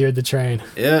 He steered the train.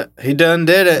 Yeah, he done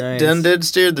did it. Nice. Done did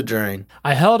steer the train.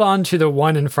 I held on to the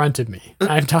one in front of me.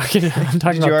 I'm talking Did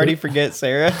about you already forget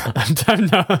Sarah? I'm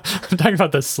talking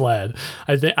about the sled.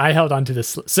 I held on to the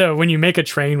so when you make a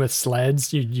train with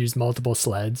sleds, you use multiple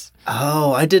sleds.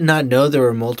 Oh, I did not know there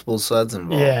were multiple sleds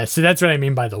involved. Yeah, so that's what I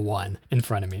mean by the one in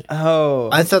front of me. Oh.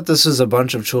 I thought this was a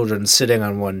bunch of children sitting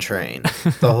on one train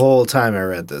the whole time I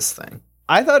read this thing.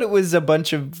 I thought it was a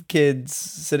bunch of kids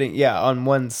sitting, on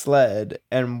one sled,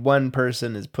 and one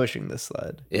person is pushing the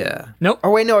sled. Yeah. Nope.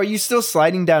 Oh, wait, no, are you still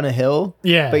sliding down a hill?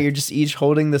 Yeah. But you're just each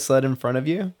holding the sled in front of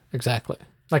you? Exactly.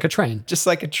 Like a train. Just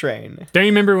like a train. Don't you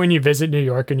remember when you visit New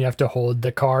York and you have to hold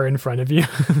the car in front of you?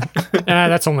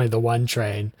 That's only the one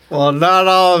train. Well, not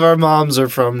all of our moms are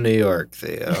from New York,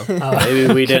 Theo.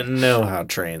 Maybe we didn't know how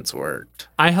trains worked.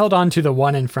 I held on to the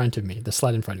one in front of me, the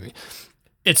sled in front of me.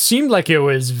 It seemed like it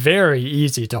was very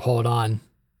easy to hold on.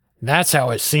 That's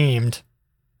how it seemed.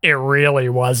 It really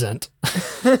wasn't.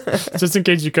 Just in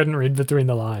case you couldn't read between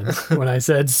the lines. When I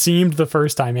said seemed the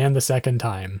first time and the second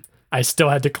time, I still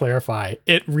had to clarify,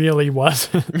 it really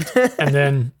wasn't. And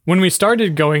then when we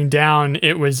started going down,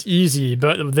 it was easy,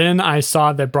 but then I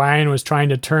saw that Brian was trying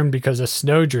to turn because a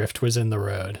snowdrift was in the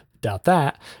road. Doubt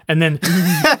that. And then,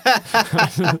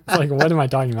 like, what am I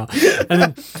talking about? And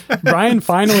then Brian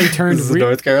finally turned. This is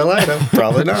North Carolina.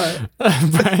 Probably not.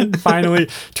 Brian finally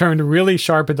turned really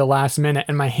sharp at the last minute,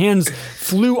 and my hands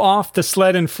flew off the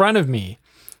sled in front of me.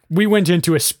 We went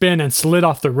into a spin and slid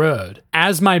off the road.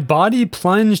 As my body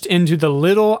plunged into the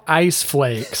little ice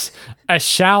flakes, a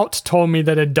shout told me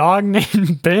that a dog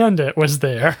named Bandit was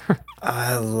there.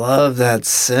 I love that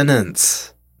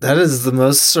sentence. That is the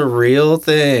most surreal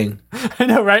thing. I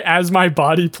know, right? As my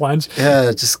body plunged.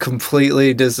 Yeah, just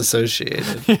completely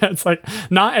disassociated. Yeah, it's like,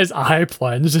 not as I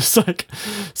plunged. It's like,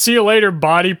 see you later,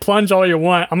 body. Plunge all you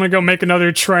want. I'm going to go make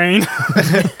another train.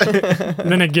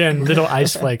 And then again, little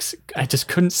ice flakes. I just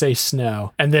couldn't say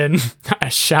snow. And then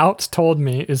a shout told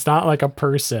me it's not like a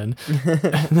person.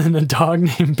 And then the dog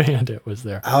named Bandit was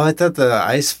there. Oh, I thought the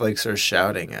ice flakes are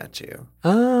shouting at you.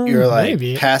 You're like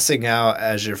maybe passing out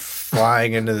as you're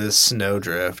flying into this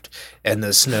snowdrift, and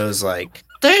the snow's like,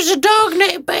 there's a dog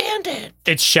named Bandit.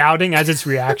 It's shouting as its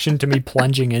reaction to me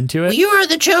plunging into it. You are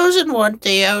the chosen one,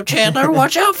 Theo. Chandler,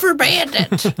 watch out for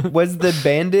Bandit. Was the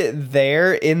bandit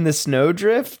there in the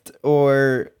snowdrift,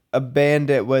 or a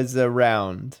bandit was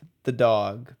around? The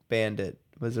dog bandit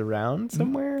was around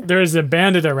somewhere? There was a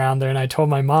bandit around there, and I told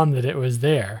my mom that it was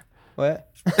there. What?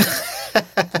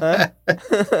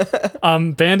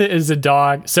 Bandit is a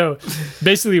dog. So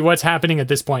basically what's happening at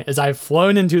this point is I've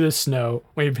flown into the snow,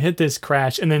 we've hit this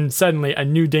crash, and then suddenly a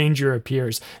new danger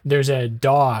appears. There's a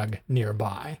dog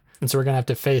nearby. And so we're going to have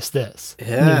to face this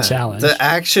new challenge. The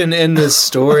action in this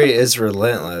story is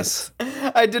relentless.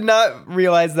 I did not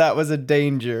realize that was a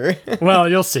danger. Well,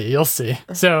 you'll see. You'll see.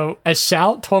 So a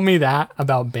shout told me that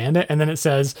about Bandit. And then it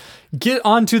says, get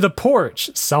onto the porch.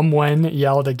 Someone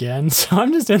yelled again. So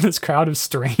I'm just in this crowd of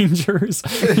strangers.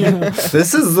 You know?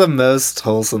 This is the most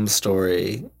wholesome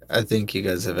story I think you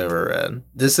guys have ever read.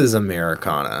 This is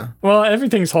Americana. Well,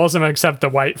 everything's wholesome except the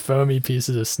white foamy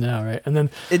pieces of snow, right? And then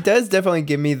it does definitely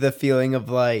give me the feeling of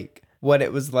like what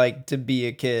it was like to be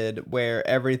a kid where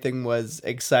everything was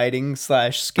exciting /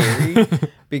 scary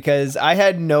because I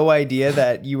had no idea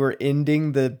that you were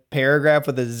ending the paragraph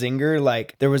with a zinger.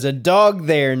 Like there was a dog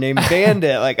there named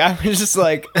Bandit. Like I was just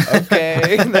like,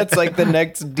 okay, that's like the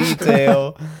next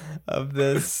detail of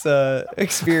this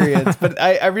experience. But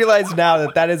I realize now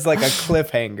that is like a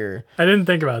cliffhanger. I didn't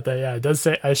think about that. Yeah, it does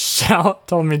say a shout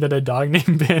told me that a dog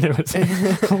named Bandit was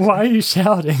why are you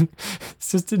shouting?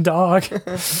 It's just a dog.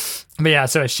 But yeah,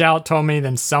 so a shout told me,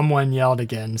 then someone yelled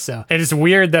again. So it is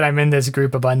weird that I'm in this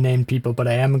group of unnamed people, but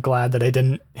I am glad that I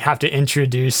didn't have to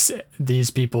introduce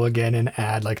these people again and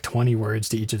add like 20 words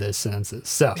to each of those sentences.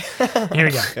 So here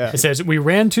we go. Yeah. It says, we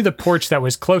ran to the porch that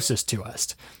was closest to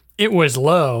us. It was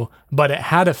low, but it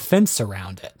had a fence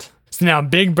around it. So now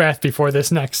big breath before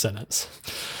this next sentence.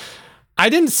 I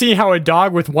didn't see how a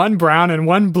dog with one brown and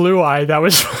one blue eye that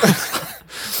was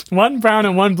one brown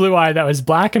and one blue eye that was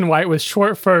black and white with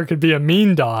short fur could be a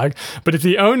mean dog. But if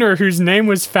the owner, whose name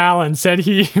was Fallon, said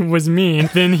he was mean,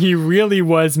 then he really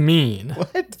was mean.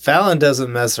 What? Fallon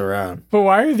doesn't mess around. But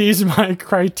why are these my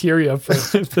criteria for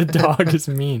if the dog is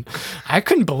mean? I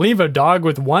couldn't believe a dog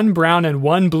with one brown and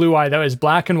one blue eye that was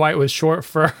black and white with short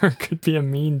fur could be a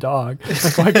mean dog.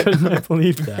 Like, why couldn't I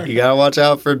believe that? You gotta watch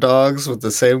out for dogs with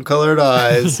the same colored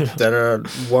eyes that are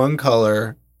one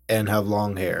color and have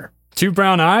long hair. 2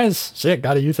 brown eyes? Shit,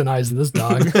 gotta euthanize this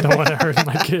dog. Don't want to hurt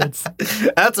my kids.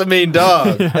 That's a mean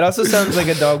dog. Yeah. It also sounds like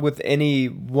a dog with any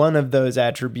one of those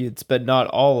attributes, but not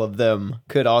all of them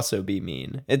could also be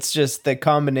mean. It's just the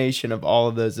combination of all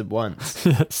of those at once.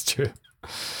 That's true.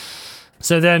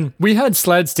 So then we had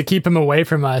sleds to keep him away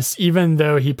from us, even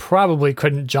though he probably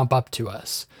couldn't jump up to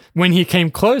us. When he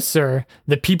came closer,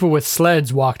 the people with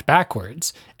sleds walked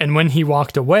backwards. And when he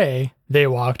walked away, they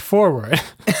walked forward.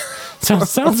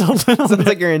 Sounds a little Sounds bit.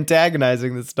 like you're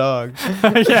antagonizing this dog.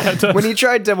 Yeah, it does. When he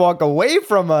tried to walk away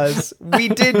from us, we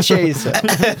did chase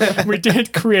him. We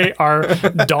did create our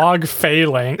dog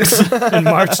phalanx and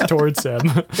march towards him,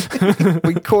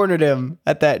 We cornered him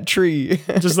at that tree.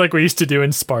 just like we used to do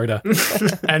in Sparta.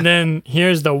 And then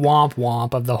here's the womp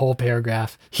womp of the whole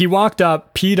paragraph. He walked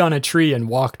up, peed on a tree, and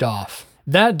walked off.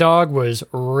 That dog was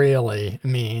really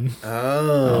mean.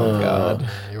 Oh, God.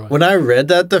 When I read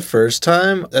that the first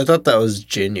time, I thought that was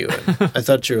genuine. I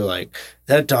thought you were like,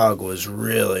 that dog was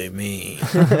really mean.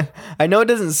 I know it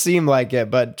doesn't seem like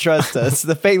it, but trust us,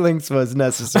 the phalanx was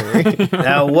necessary.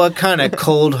 Now, what kind of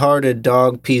cold-hearted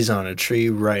dog pees on a tree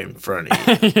right in front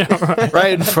of you? Yeah, right.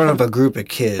 Right in front of a group of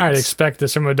kids. I'd expect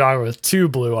this from a dog with 2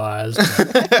 blue eyes.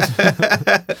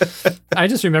 I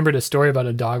just remembered a story about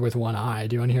a dog with 1 eye.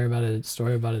 Do you want to hear about a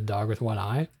story about a dog with 1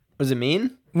 eye? Was it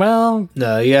mean? Well,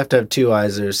 No, you have to have 2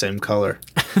 eyes that are the same color.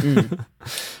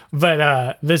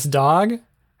 but this dog,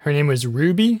 her name was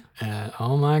Ruby. And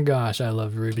oh my gosh, I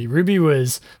love Ruby. Ruby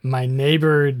was my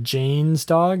neighbor Jane's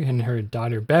dog and her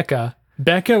daughter Becca.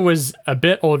 Becca was a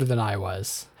bit older than I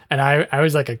was. And I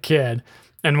was like a kid.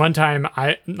 And one time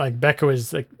Becca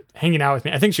was like hanging out with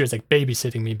me. I think she was like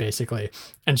babysitting me basically.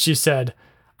 And she said,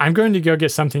 I'm going to go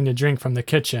get something to drink from the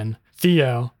kitchen.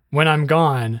 Theo, when I'm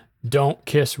gone, don't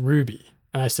kiss Ruby.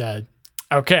 And I said,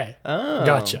 okay,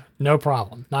 gotcha. No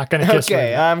problem. Not going to kiss Ruby.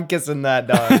 Okay, I'm kissing that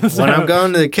dog. When I'm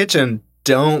going to the kitchen,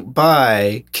 don't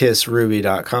buy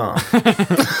kissruby.com.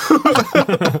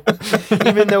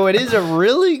 Even though it is a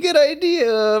really good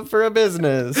idea for a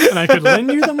business. And I could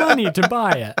lend you the money to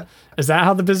buy it. Is that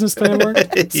how the business plan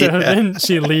worked? So then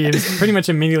she leaves. Pretty much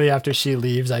immediately after she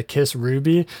leaves, I kiss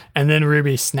Ruby. And then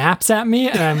Ruby snaps at me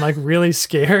and I'm like really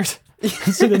scared.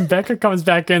 So then Becca comes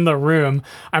back in the room.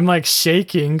 I'm like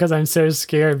shaking because I'm so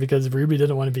scared because Ruby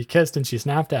didn't want to be kissed and she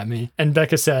snapped at me. And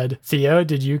Becca said, Theo,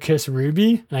 did you kiss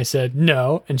Ruby? And I said,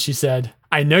 no. And she said,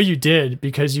 I know you did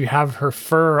because you have her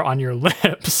fur on your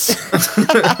lips.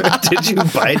 Did you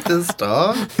bite this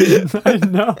dog? I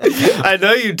know. I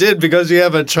know you did because you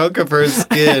have a chunk of her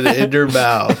skin in your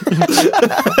mouth.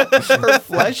 Her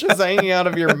flesh is hanging out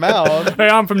of your mouth. Hey,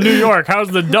 I'm from New York. How's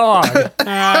the dog?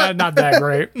 Not that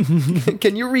great.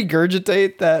 Can you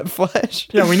regurgitate that flesh?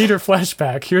 Yeah, we need her flesh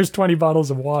back. Here's 20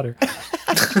 bottles of water.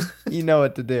 You know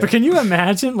what to do. But can you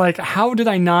imagine, like, how did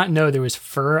I not know there was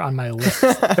fur on my lips?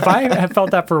 If I had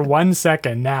felt that for 1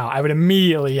 second now, I would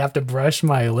immediately have to brush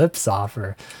my lips off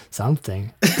or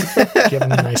something. Give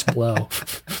them a nice blow.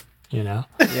 You know?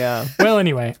 Yeah. Well,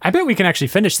 anyway, I bet we can actually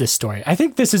finish this story. I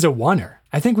think this is a oneer.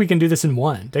 I think we can do this in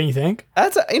one. Don't you think?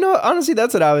 Honestly,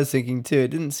 that's what I was thinking too. It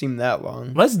didn't seem that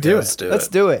long. Let's do it. Let's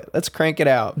do it. Let's crank it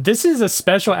out. This is a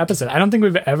special episode. I don't think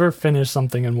we've ever finished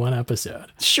something in one episode.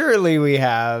 Surely we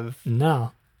have.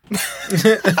 No.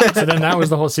 So then that was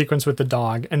the whole sequence with the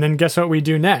dog. And then guess what we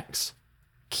do next?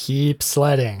 Keep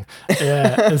sledding.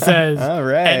 Yeah, it says, All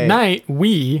right. At night,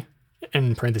 we,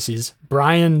 in parentheses,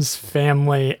 Brian's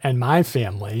family and my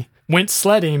family, went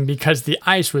sledding because the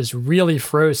ice was really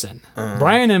frozen.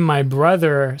 Brian and my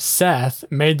brother, Seth,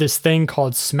 made this thing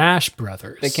called Smash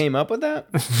Brothers. They came up with that?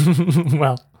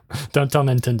 Well, don't tell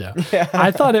Nintendo. Yeah.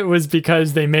 I thought it was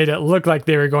because they made it look like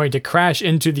they were going to crash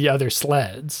into the other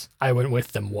sleds. I went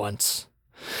with them once.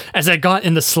 As I got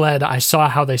in the sled, I saw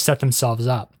how they set themselves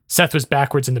up. Seth was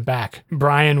backwards in the back.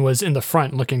 Brian was in the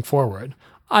front looking forward.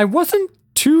 I wasn't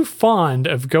too fond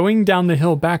of going down the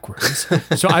hill backwards,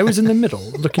 so I was in the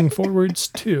middle looking forwards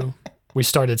too. We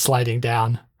started sliding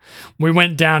down. We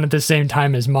went down at the same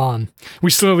time as Mom. We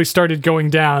slowly started going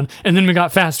down, and then we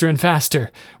got faster and faster.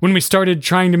 When we started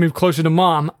trying to move closer to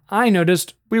Mom, I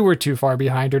noticed we were too far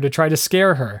behind her to try to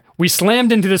scare her. We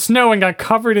slammed into the snow and got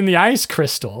covered in the ice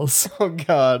crystals. Oh,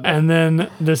 God. And then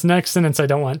this next sentence I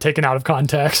don't want taken out of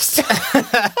context.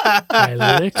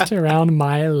 I licked around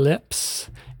my lips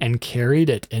and carried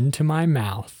it into my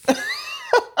mouth.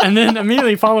 And then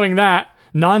immediately following that,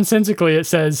 nonsensically it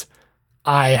says,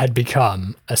 I had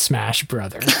become a Smash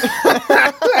Brother.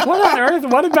 What on earth?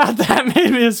 What about that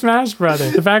made me a Smash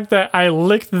Brother? The fact that I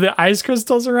licked the ice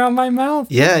crystals around my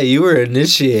mouth? Yeah, you were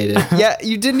initiated. Yeah,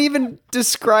 you didn't even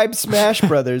describe Smash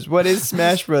Brothers. What is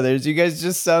Smash Brothers? You guys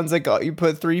just sounds like you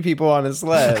put 3 people on a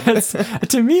sled.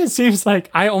 To me, it seems like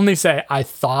I only say I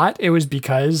thought it was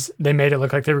because they made it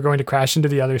look like they were going to crash into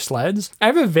the other sleds. I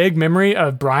have a vague memory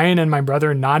of Brian and my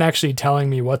brother not actually telling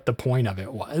me what the point of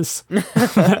it was.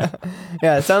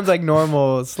 Yeah, it sounds like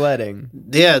normal sledding.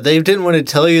 Yeah, they didn't want to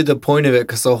tell you the point of it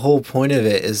because the whole point of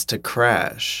it is to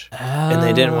crash. And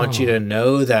they didn't want you to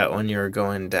know that when you were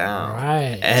going down.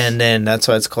 Right. And then that's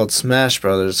why it's called Smash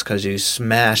Brothers, because you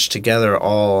smash together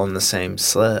all on the same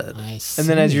sled. And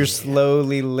then as you're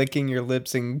slowly licking your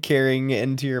lips and carrying it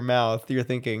into your mouth, you're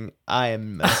thinking, I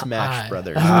am a Smash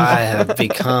Brother. I have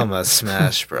become a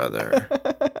Smash Brother.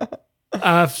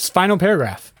 Final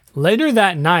paragraph. Later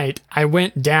that night, I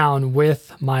went down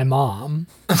with my mom.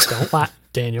 Don't laugh,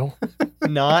 Daniel.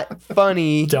 Not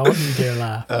funny. Don't dare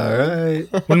laugh. All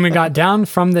right. When we got down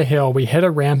from the hill, we hit a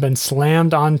ramp and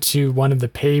slammed onto one of the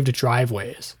paved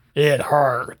driveways. It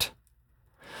hurt.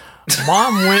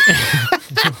 Mom went.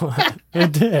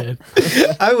 It did.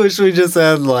 I wish we just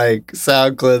had like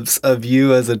sound clips of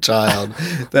you as a child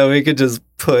that we could just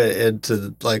put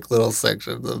into like little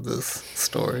sections of this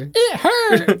story. It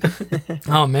hurt.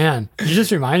 Oh man, you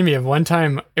just reminded me of one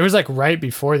time. It was like right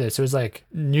before this. It was like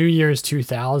New Year's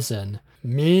 2000.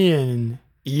 Me and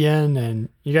Ian and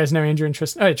you guys know Andrew and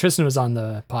Tristan. Oh, Tristan was on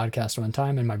the podcast one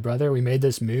time, and my brother. We made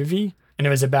this movie. And it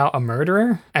was about a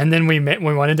murderer. And then we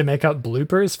wanted to make up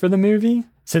bloopers for the movie.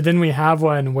 So then we have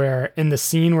one where in the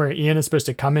scene where Ian is supposed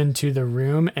to come into the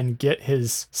room and get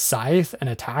his scythe and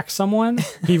attack someone,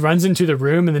 he runs into the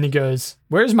room and then he goes,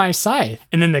 "Where's my scythe?"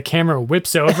 And then the camera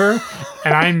whips over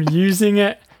and I'm using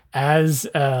it as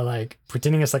like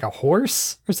pretending it's like a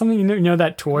horse or something. You know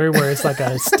that toy where it's like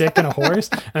a stick and a horse,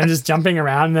 and I'm just jumping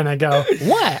around, and then I go,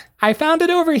 "What? I found it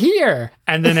over here."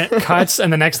 And then it cuts,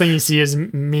 and the next thing you see is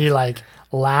me like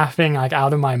laughing like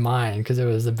out of my mind because it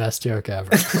was the best joke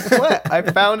ever. What? I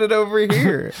found it over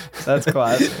here. That's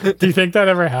classic. Do you think that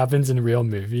ever happens in real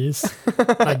movies?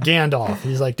 Like Gandalf,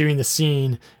 he's like doing the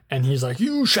scene and he's like,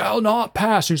 "You shall not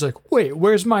pass." He's like, "Wait,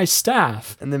 where's my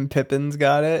staff?" And then Pippin's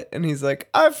got it and he's like,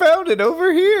 "I found it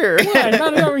over here." Yeah, I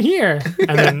found it over here.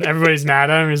 And then everybody's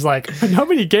mad at him. He's like,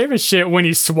 "Nobody gave a shit when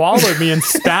he swallowed me and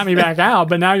spat me back out,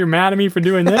 but now you're mad at me for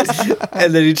doing this?"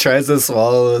 And then he tries to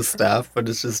swallow the staff, but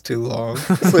it's just too long.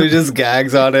 So he just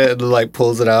gags on it and like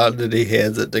pulls it out, and then he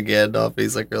hands it to Gandalf.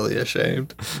 He's like really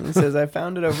ashamed. He says, "I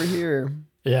found it over here."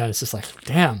 Yeah, it's just like,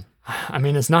 damn. I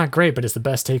mean, it's not great, but it's the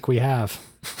best take we have.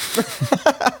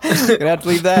 Gonna have to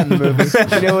leave that in the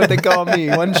movie. You know what they call me?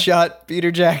 One shot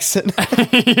Peter Jackson.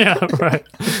 Yeah, right.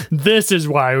 This is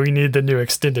why we need the new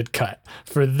extended cut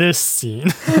for this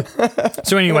scene.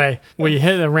 So anyway, we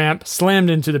hit a ramp, slammed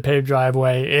into the paved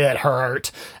driveway. It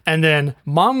hurt. And then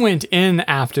Mom went in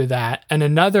after that, and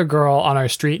another girl on our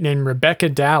street named Rebecca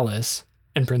Dallas,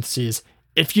 in parentheses,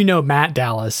 if you know Matt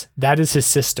Dallas, that is his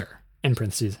sister, in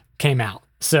parentheses, came out.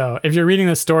 So if you're reading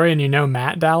the story and you know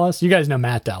Matt Dallas, you guys know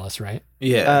Matt Dallas, right?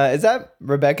 Yeah. Is that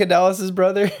Rebecca Dallas's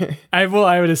brother? I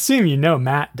would assume you know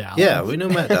Matt Dallas. Yeah, we know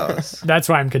Matt Dallas. That's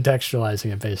why I'm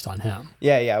contextualizing it based on him.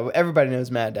 Yeah. Everybody knows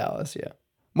Matt Dallas, yeah.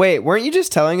 Wait, weren't you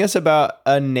just telling us about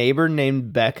a neighbor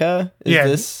named Becca?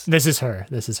 This is her.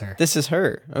 This is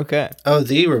her. Okay. Oh,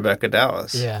 the Rebecca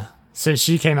Dallas. Yeah. So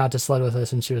she came out to sled with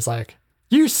us and she was like,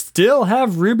 "You still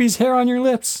have Ruby's hair on your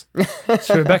lips?"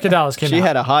 So Rebecca Dallas came out. She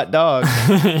had a hot dog.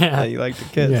 Yeah. You like to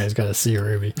kiss. You guys got to see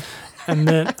Ruby. And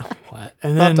then, what?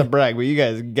 And then, not to brag, but you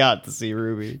guys got to see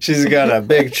Ruby. She's got a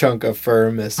big chunk of fur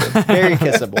missing. Very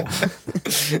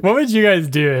kissable. What would you guys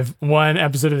do if one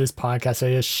episode of this podcast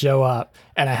I just show up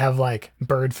and I have like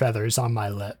bird feathers on my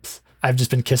lips? I've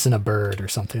just been kissing a bird or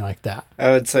something like that.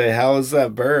 I would say, "How was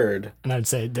that bird?" And I'd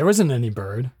say, "There wasn't any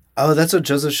bird." Oh, that's what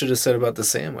Joseph should have said about the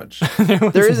sandwich.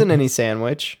 There isn't any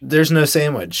sandwich. There's no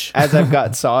sandwich. As I've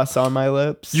got sauce on my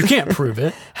lips. You can't prove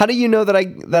it. How do you know that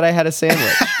I had a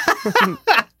sandwich?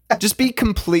 Just be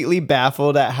completely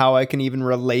baffled at how I can even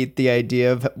relate the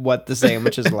idea of what the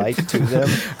sandwich is like to them.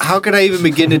 How could I even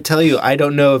begin to tell you? I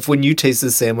don't know if when you taste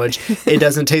the sandwich, it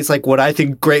doesn't taste like what I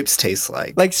think grapes taste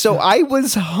like. Like, so I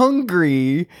was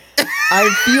hungry. I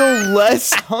feel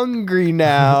less hungry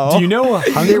now. Do you know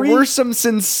hungry? There were some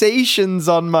sensations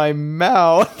on my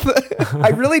mouth. I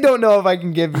really don't know if I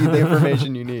can give you the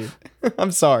information you need.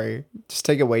 I'm sorry. Just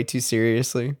take it way too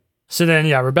seriously. So then,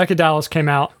 yeah, Rebecca Dallas came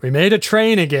out. We made a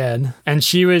train again, and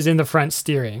she was in the front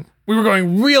steering. We were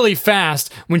going really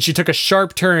fast when she took a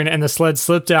sharp turn and the sled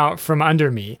slipped out from under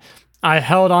me. I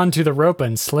held onto the rope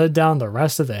and slid down the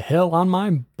rest of the hill on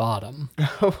my bottom.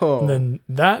 Oh. And then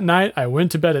that night, I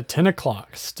went to bed at 10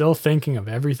 o'clock, still thinking of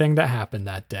everything that happened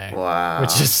that day. Wow.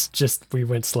 Which is just, we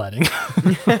went sledding.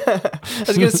 I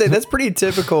was going to say, that's pretty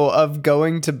typical of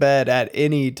going to bed at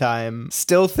any time,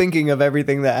 still thinking of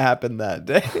everything that happened that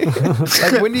day.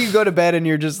 Like, when do you go to bed and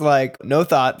you're just like, no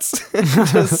thoughts,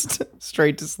 just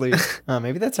straight to sleep?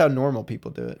 Maybe that's how normal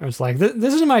people do it. I was like,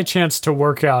 this is my chance to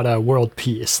work out world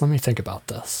peace. Let me think think about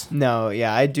this. No,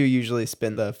 yeah, I do usually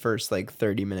spend the first like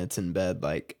 30 minutes in bed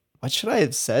like, what should I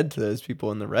have said to those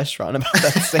people in the restaurant about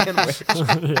that sandwich?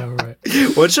 Yeah,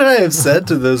 right. What should I have said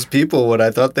to those people when I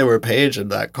thought they were Paige in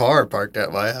that car parked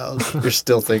at my house? You're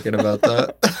still thinking about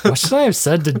that? What should I have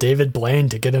said to David Blaine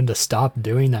to get him to stop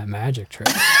doing that magic trick?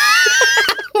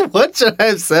 What should I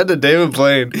have said to David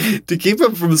Blaine to keep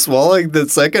him from swallowing the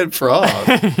second frog?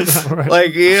 Yeah, right.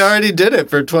 Like, he already did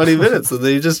it for 20 minutes, and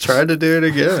then he just tried to do it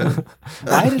again.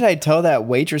 Why did I tell that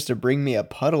waitress to bring me a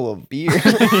puddle of beer?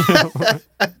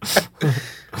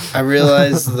 I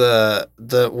realized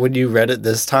the when you read it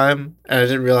this time, and I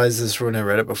didn't realize this when I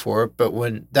read it before, but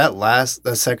when that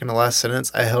second to last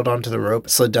sentence, I held onto the rope,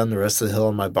 slid down the rest of the hill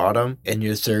on my bottom, in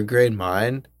your third grade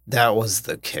mind, that was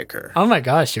the kicker. Oh my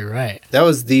gosh, you're right. That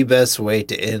was the best way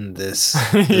to end this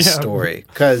story,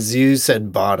 because you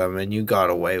said bottom and you got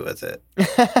away with it.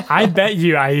 I bet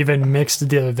you I even mixed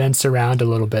the events around a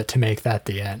little bit to make that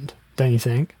the end. Don't you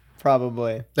think?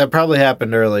 Probably. That probably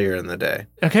happened earlier in the day.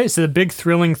 Okay, so the big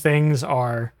thrilling things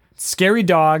are scary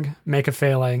dog, make a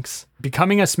phalanx,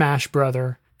 becoming a Smash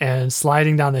Brother, and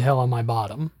sliding down the hill on my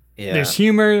bottom. Yeah. There's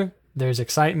humor, there's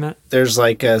excitement. There's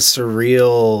like a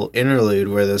surreal interlude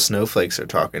where the snowflakes are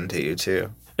talking to you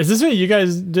too. Is this what you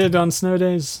guys did on snow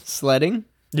days? Sledding?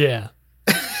 Yeah.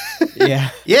 Yeah.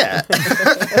 Yeah.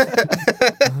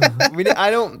 I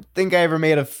don't think I ever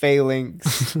made a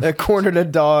phalanx that cornered a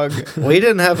dog. We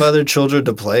didn't have other children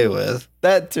to play with.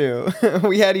 That too.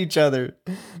 We had each other.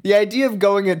 The idea of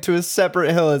going into a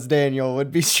separate hill as Daniel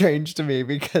would be strange to me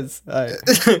because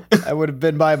I would have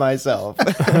been by myself.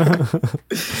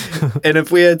 And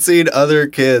if we had seen other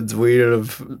kids, we would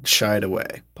have shied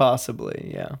away.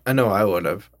 Possibly, yeah. I know I would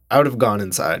have. I would have gone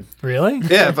inside. Really?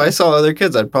 Yeah, if I saw other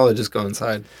kids, I'd probably just go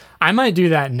inside. I might do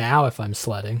that now if I'm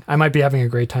sledding. I might be having a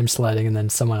great time sledding, and then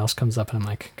someone else comes up, and I'm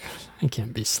like, I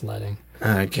can't be sledding.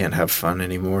 I can't have fun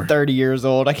anymore. 30 years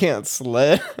old, I can't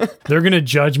sled. They're going to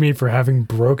judge me for having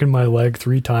broken my leg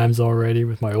 3 times already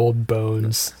with my old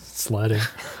bones sledding.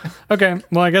 Okay,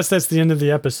 well, I guess that's the end of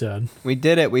the episode. We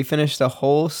did it. We finished the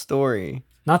whole story.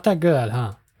 Not that good,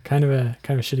 huh? Kind of a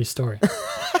shitty story.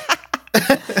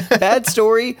 Bad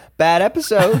story, bad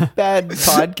episode, bad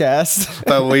podcast.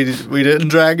 But we didn't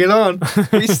drag it on.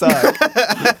 We suck.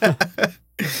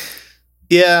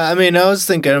 Yeah, I mean, I was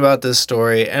thinking about this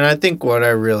story, and I think what I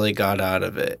really got out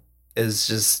of it is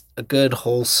just a good,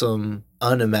 wholesome,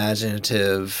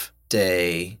 unimaginative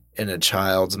day in a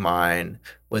child's mind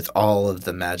with all of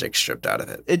the magic stripped out of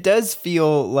it. It does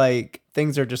feel like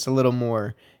things are just a little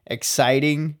more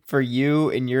exciting for you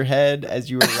in your head as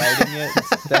you were writing it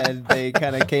than they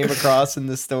kind of came across in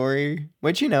the story,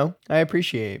 which, I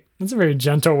appreciate. That's a very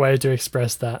gentle way to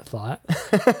express that thought.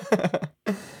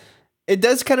 It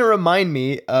does kind of remind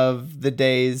me of the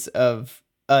days of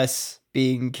us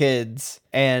being kids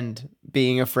and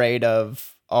being afraid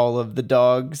of all of the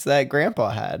dogs that Grandpa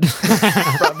had.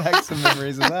 Brought back some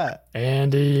memories of that.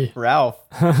 Andy. Ralph.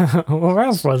 Well,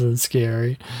 Ralph wasn't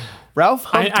scary. Ralph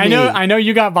humped I me. know I know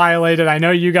you got violated. I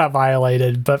know you got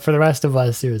violated, but for the rest of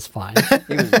us, he was fine.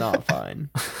 He was not fine.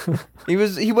 He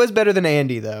was better than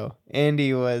Andy, though.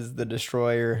 Andy was the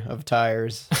destroyer of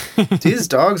tires. These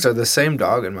dogs are the same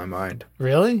dog in my mind.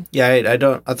 Really?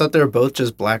 Yeah, I thought they were both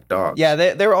just black dogs.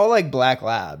 Yeah, they're all like black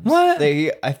labs. What?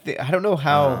 I don't know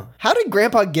how. How did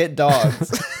Grandpa get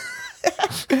dogs?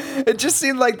 It just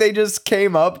seemed like they just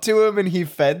came up to him and he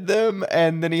fed them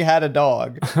and then he had a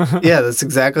dog. Yeah, that's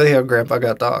exactly how Grandpa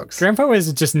got dogs. Grandpa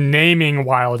was just naming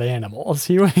wild animals.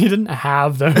 He didn't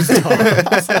have those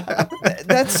dogs.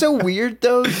 That's so weird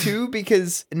though, too,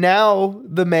 because now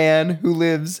the man who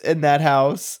lives in that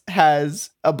house has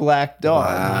a black dog.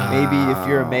 Wow. Maybe if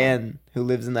you're a man who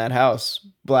lives in that house,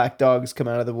 black dogs come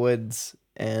out of the woods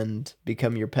and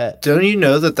become your pet. Don't you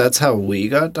know that that's how we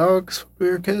got dogs when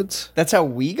we were kids? That's how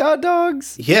we got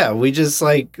dogs? Yeah, we just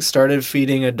started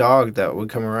feeding a dog that would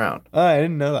come around. Oh, I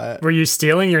didn't know that. Were you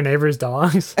stealing your neighbor's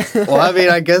dogs? Well, I mean,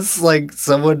 I guess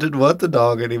someone didn't want the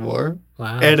dog anymore.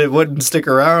 Wow. And it wouldn't stick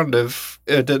around if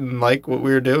it didn't like what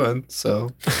we were doing.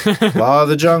 So, law of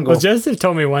the jungle. Well, Joseph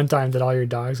told me one time that all your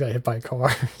dogs got hit by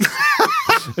cars.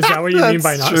 Is that what you mean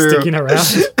by not true. sticking around?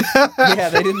 Yeah,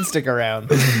 they didn't stick around.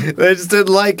 They just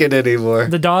didn't like it anymore.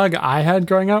 The dog I had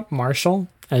growing up, Marshall,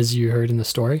 as you heard in the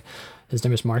story, his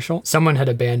name is Marshall. Someone had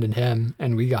abandoned him,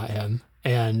 and we got him.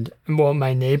 And, well,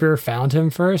 my neighbor found him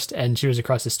first, and she was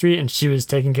across the street, and she was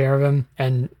taking care of him.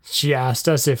 And she asked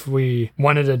us if we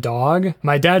wanted a dog.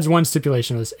 My dad's one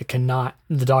stipulation was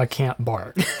the dog can't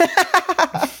bark.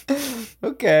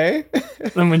 Okay.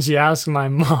 And when she asked my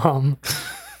mom,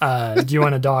 do you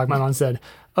want a dog? My mom said,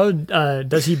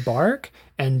 does he bark?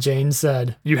 And Jane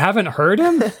said, "You haven't heard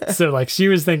him?" So like she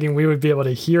was thinking we would be able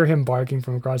to hear him barking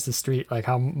from across the street, like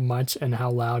how much and how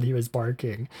loud he was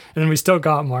barking. And then we still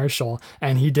got Marshall,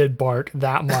 and he did bark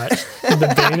that much.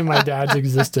 The bane of my dad's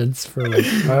existence for like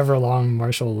however long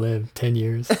Marshall lived, 10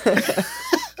 years.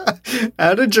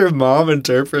 How did your mom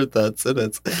interpret that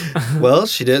sentence? Well,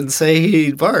 she didn't say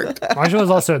he barked. Marshall was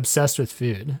also obsessed with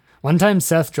food. One time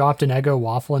Seth dropped an Eggo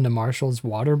waffle into Marshall's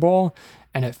water bowl,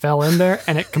 and it fell in there,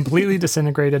 and it completely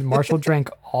disintegrated. Marshall drank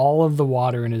all of the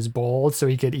water in his bowl so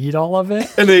he could eat all of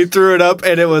it. And he threw it up,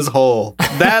 and it was whole.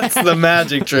 That's the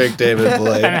magic trick, David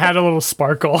Blaine. And it had a little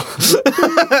sparkle.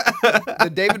 The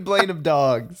David Blaine of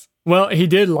dogs. Well, he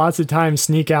did lots of times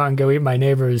sneak out and go eat my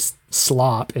neighbor's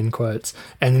slop, in quotes,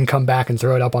 and then come back and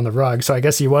throw it up on the rug. So I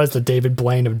guess he was the David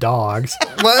Blaine of dogs.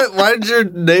 Why did your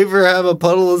neighbor have a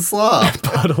puddle of slop?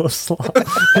 Puddle of slop.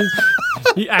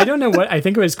 I don't know what, I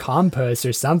think it was compost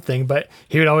or something, but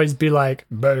he would always be like,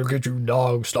 "Better get you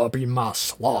dogs, stop eating my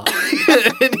slop."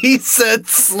 And he said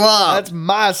slop. That's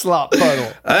my slop puddle.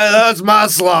 Hey, that's my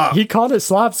slop. He called it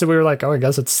slop, so we were like, oh, I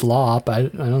guess it's slop. I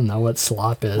don't know what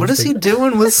slop is. What is he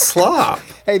doing with slop?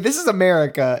 Hey, this is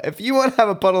America. If you want to have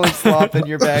a puddle of slop in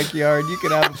your backyard, you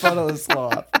can have a puddle of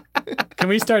slop. Can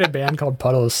we start a band called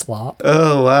Puddle of Slop?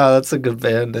 Oh, wow. That's a good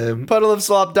band name.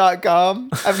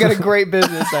 Puddleofslop.com. I've got a great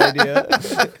business idea.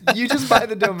 You just buy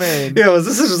the domain. Yeah, was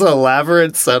this just an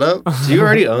elaborate setup? Do you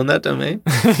already own that domain?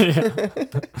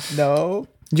 No.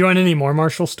 Do you want any more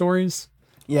Marshall stories?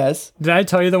 Yes. Did I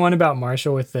tell you the one about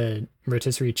Marshall with the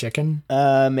rotisserie chicken?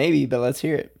 Maybe, but let's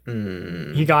hear it.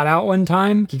 He got out one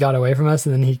time, he got away from us,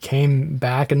 and then he came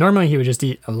back, and normally he would just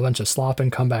eat a bunch of slop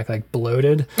and come back like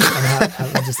bloated and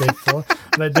have just like full.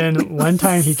 But then one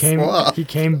time he came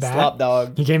back. Slop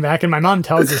dog. He came back, and my mom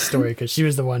tells this story because she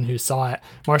was the one who saw it.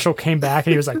 Marshall came back,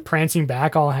 and he was like prancing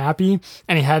back all happy,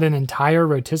 and he had an entire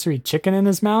rotisserie chicken in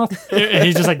his mouth. And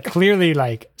he just like clearly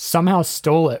like somehow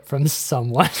stole it from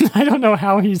someone. I don't know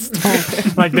how he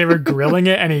stole. Like they were grilling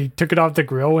it, and he took it off the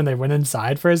grill when they went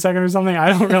inside for a second or something. I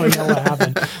don't really know what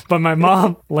happened, but my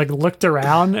mom like looked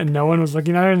around and no one was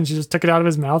looking at her, and she just took it out of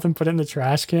his mouth and put it in the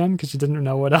trash can because she didn't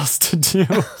know what else to do.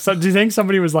 So do you think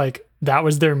somebody was like, that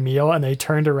was their meal, and they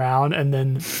turned around and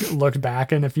then looked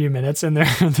back in a few minutes and their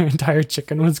entire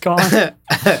chicken was gone?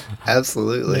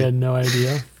 Absolutely. They had no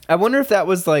idea. I wonder if that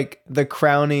was like the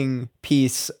crowning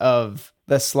piece of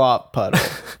the slop puddle.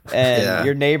 And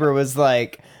your neighbor was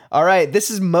like, all right, this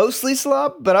is mostly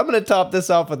slop, but I'm going to top this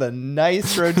off with a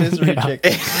nice rotisserie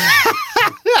chicken.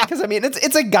 Because, I mean,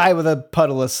 it's a guy with a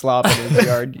puddle of slop in his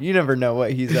yard. You never know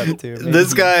what he's up to. Maybe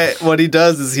This guy, what he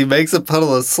does is he makes a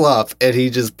puddle of slop, and he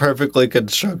just perfectly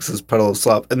constructs his puddle of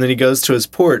slop. And then he goes to his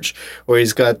porch where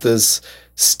he's got this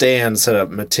stand set up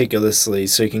meticulously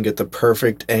so he can get the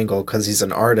perfect angle because he's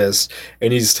an artist,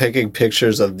 and he's taking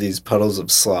pictures of these puddles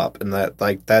of slop, and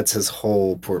that's his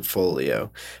whole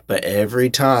portfolio. But every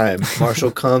time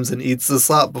Marshall comes and eats the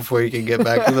slop before he can get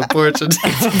back to the porch and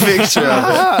takes a picture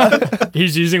of it.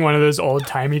 He's using one of those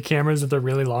old-timey cameras with a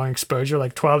really long exposure,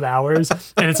 like 12 hours,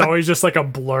 and it's always just like a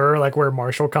blur, like where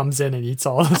Marshall comes in and eats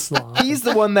all the slop. He's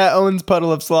the one that owns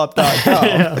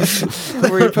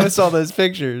puddleofslop.com, where he posts all those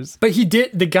pictures. But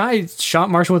the guy shot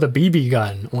Marshall with a BB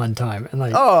gun one time, and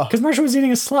like, because Marshall was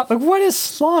eating a slop. Like, what is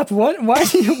slop? Why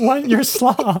do you want your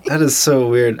slop? That is so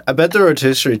weird. I bet the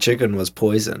rotisserie chicken was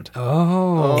poisoned.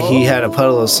 Oh. He had a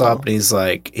puddle of slop, and he's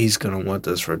like, he's gonna want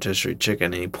this rotisserie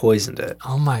chicken, and he poisoned it.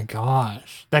 Oh my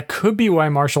gosh. That could be why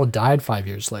Marshall died 5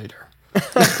 years later.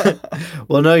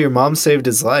 Well, no, your mom saved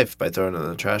his life by throwing it in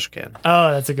the trash can.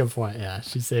 Oh, that's a good point. Yeah,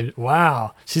 she saved.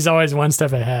 Wow. She's always one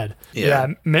step ahead. Yeah.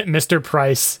 Mr.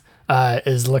 Price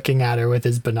is looking at her with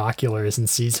his binoculars and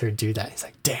sees her do that. He's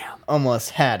like, damn. Almost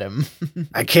had him.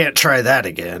 I can't try that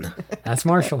again. That's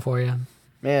Marshall for you.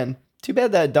 Man, too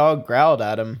bad that dog growled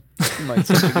at him. Seemed like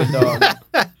such a good dog.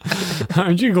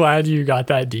 Aren't you glad you got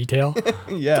that detail?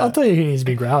 Yeah. I'll tell you who needs to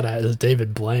be growled at is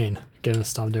David Blaine. Get him to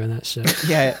stop doing that shit.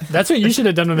 Yeah. That's what you should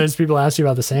have done when those people asked you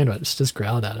about the sandwich. Just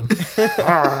growled at him.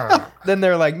 Then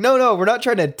they're like, no, we're not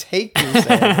trying to take your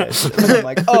sandwich. And I'm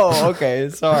like, oh, okay,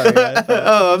 sorry.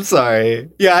 Oh, I'm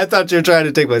sorry. Yeah, I thought you were trying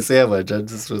to take my sandwich. I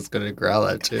just was going to growl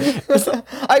at you.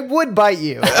 I would bite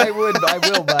you. I will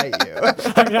bite you.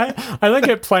 I mean, I like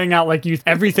it playing out like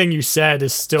everything you said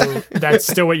is that's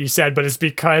still what you said, but it's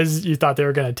because you thought they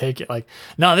were going to take it. Like,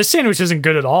 no, this sandwich isn't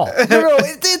good at all. No,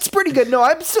 it's pretty good. No,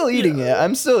 I'm still eating it.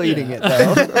 I'm still eating it,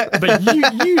 though. But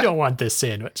you don't want this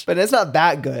sandwich. But it's not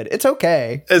that good. It's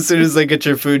okay. As soon as they get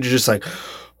your food, you're just like,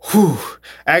 whew.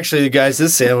 Actually, guys,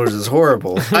 this sandwich is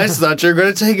horrible. I just thought you were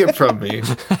going to take it from me.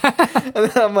 And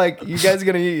then I'm like, you guys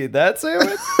gonna eat that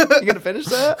sandwich? You gonna finish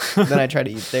that? And then I try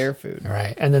to eat their food. All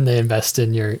right. And then they invest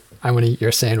in your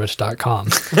iwannaeatyoursandwich.com.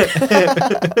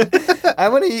 I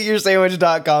want to eat your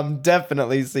sandwich.com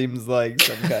definitely seems like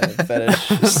some kind of fetish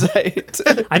site.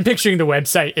 I'm picturing the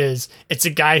website it's a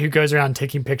guy who goes around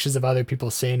taking pictures of other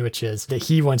people's sandwiches that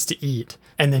he wants to eat.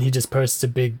 And then he just posts a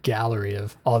big gallery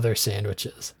of all their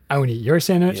sandwiches. I want to eat your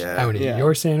sandwich. Yeah. I want to eat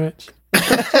your sandwich.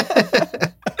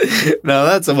 No,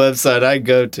 that's a website I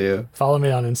go to. Follow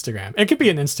me on Instagram. It could be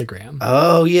an Instagram.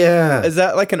 Oh, yeah. Is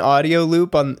that like an audio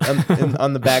loop on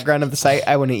the background of the site?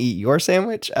 I want to eat your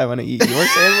sandwich. I want to eat your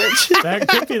sandwich. That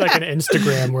could be like an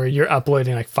Instagram where you're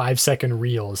uploading like 5-second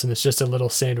reels and it's just a little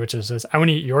sandwich that says, I want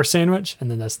to eat your sandwich. And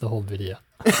then that's the whole video.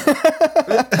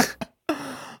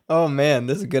 Oh man,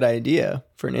 this is a good idea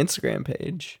for an Instagram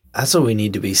page. That's what we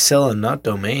need to be selling, not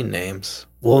domain names.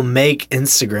 We'll make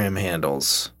Instagram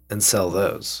handles and sell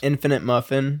those. Infinite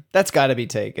Muffin. That's got to be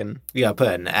taken. You gotta put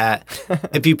an at.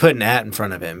 If you put an at in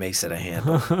front of it, it makes it a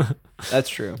handle. That's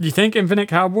true. Do you think Infinite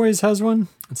Cowboys has one?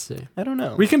 Let's see. I don't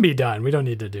know. We can be done. We don't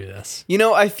need to do this. You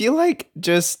know, I feel like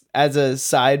just as a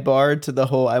sidebar to the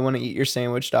whole I want to eat your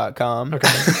sandwich.com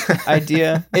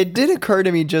idea, it did occur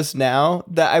to me just now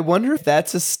that I wonder if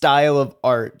that's a style of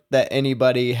art that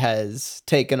anybody has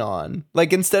taken on.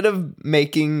 Like instead of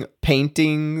making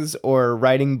paintings or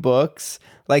writing books,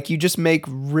 like you just make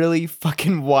really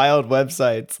fucking wild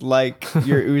websites like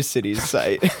your Ooze Cities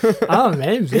site. Oh,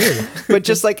 maybe. But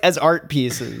just like as art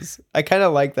pieces. I kind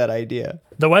of like that idea.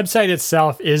 The website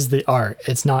itself is the art.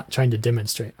 It's not trying to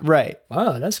demonstrate. Right.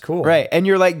 Oh, that's cool. Right. And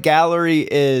your like gallery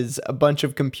is a bunch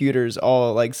of computers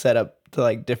all like set up to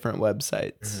like different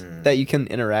websites that you can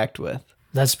interact with.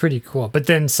 That's pretty cool. But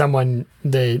then someone,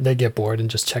 they get bored and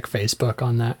just check Facebook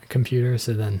on that computer.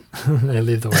 So then they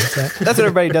leave the website. That's what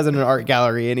everybody does in an art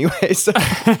gallery anyway. So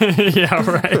yeah,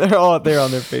 right. they're all out there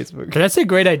on their Facebook. But that's a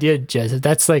great idea, Jez.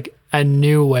 That's like a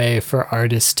new way for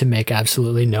artists to make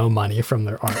absolutely no money from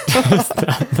their art.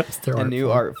 That's their A art new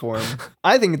form. art form.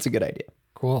 I think it's a good idea.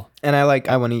 Cool. And I like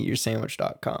I want to eat your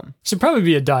sandwich.com. Should probably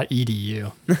be a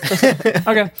 .edu.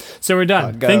 Okay, so we're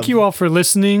done. .gov. Thank you all for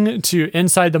listening to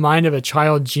Inside the Mind of a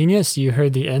Child Genius. You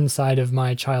heard the inside of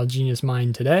my child genius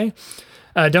mind today.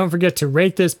 Don't forget to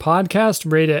rate this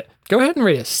podcast. Rate it. Go ahead and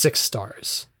rate it 6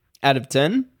 stars Out of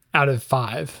 10? out of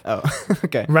 5. Oh,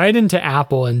 okay. Write into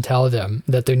Apple and tell them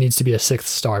that there needs to be a 6th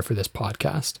star for this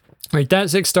podcast. Rate that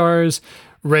 6 stars.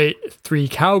 Rate 3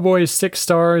 Cowboys 6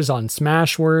 stars on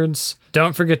Smashwords.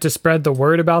 Don't forget to spread the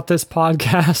word about this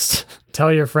podcast.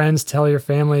 Tell your friends, tell your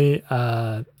family,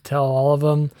 tell all of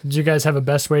them. Did you guys have a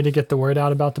best way to get the word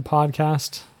out about the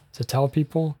podcast? To tell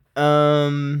people?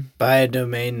 Buy a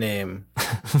domain name.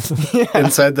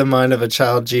 Inside the mind of a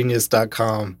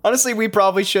childgenius.com. Honestly, we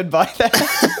probably should buy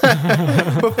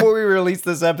that before we release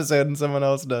this episode and someone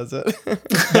else does it.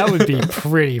 That would be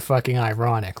pretty fucking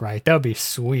ironic, right? That would be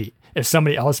sweet. If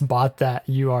somebody else bought that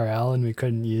URL and we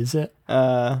couldn't use it.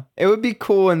 It would be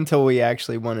cool until we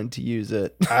actually wanted to use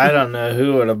it. I don't know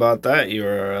who would have bought that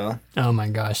URL. Oh my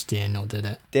gosh, Daniel did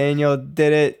it. Daniel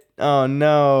did it. Oh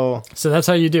no. So that's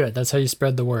how you do it. That's how you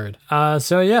spread the word.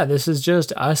 So yeah, this is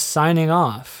just us signing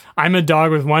off. I'm a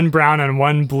dog with one brown and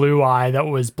one blue eye that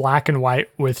was black and white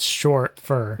with short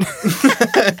fur.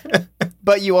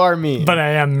 But you are mean. But I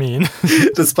am mean.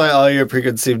 Despite all your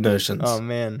preconceived notions. Oh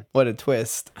man, what a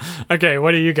twist. Okay,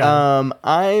 what do you got?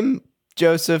 I'm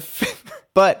Joseph,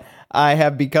 but I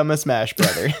have become a Smash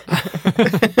Brother.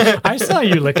 I saw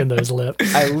you licking those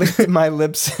lips. I licked my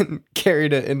lips and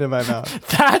carried it into my mouth.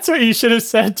 That's what you should have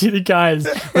said to the guys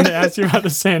when they asked you about the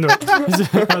sandwich.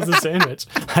 How's the sandwich?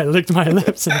 I licked my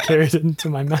lips and carried it into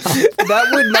my mouth. That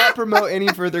would not promote any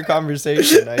further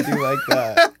conversation. I do like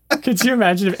that. Could you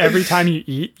imagine if every time you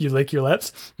eat, you lick your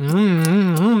lips?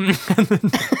 Like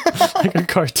a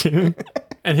cartoon.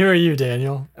 And who are you,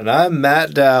 Daniel? And I'm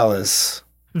Matt Dallas.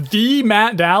 The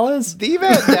Matt Dallas? The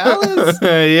Matt Dallas?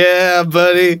 Yeah,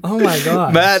 buddy. Oh my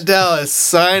god. Matt Dallas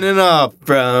signing off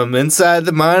from Inside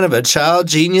the Mind of a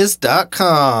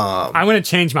childgenius.com. I'm going to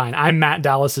change mine. I'm Matt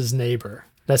Dallas's neighbor.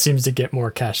 That seems to get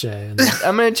more cachet.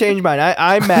 I'm going to change mine.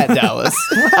 I'm Matt Dallas.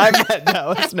 I'm Matt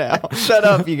Dallas now. Shut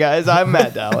up, you guys. I'm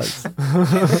Matt Dallas.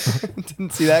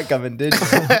 Didn't see that coming, did you?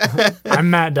 I'm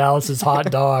Matt Dallas's hot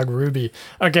dog, Ruby.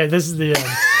 Okay, this is the end.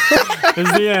 This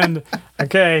is the end.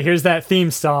 Okay, here's that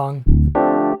theme song.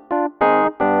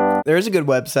 There is a good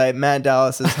website,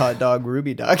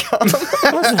 mattdallas'shotdogruby.com.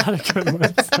 That's not a good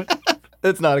website.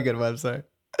 It's not a good website.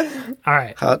 All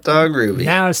right. Hot Dog Ruby.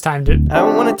 Now it's time to... I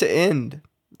don't want it to end.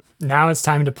 Now it's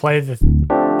time to play the...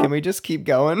 Can we just keep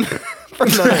going? for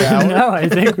another hour. No, I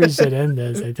think we should end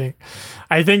this.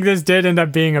 I think this did end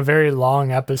up being a very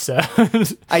long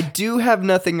episode. I do have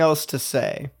nothing else to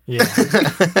say. Yeah.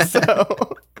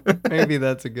 So maybe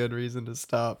that's a good reason to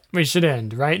stop. We should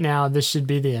end right now. This should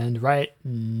be the end right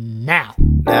now.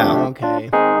 Now. Okay.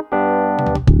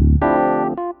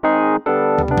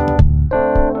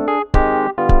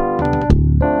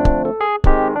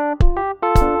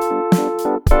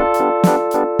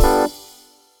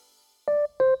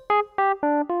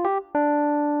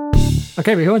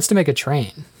 Okay, but who wants to make a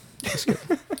train?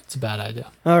 It's a bad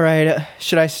idea. All right.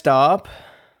 Should I stop?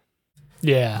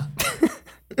 Yeah.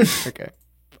 Okay.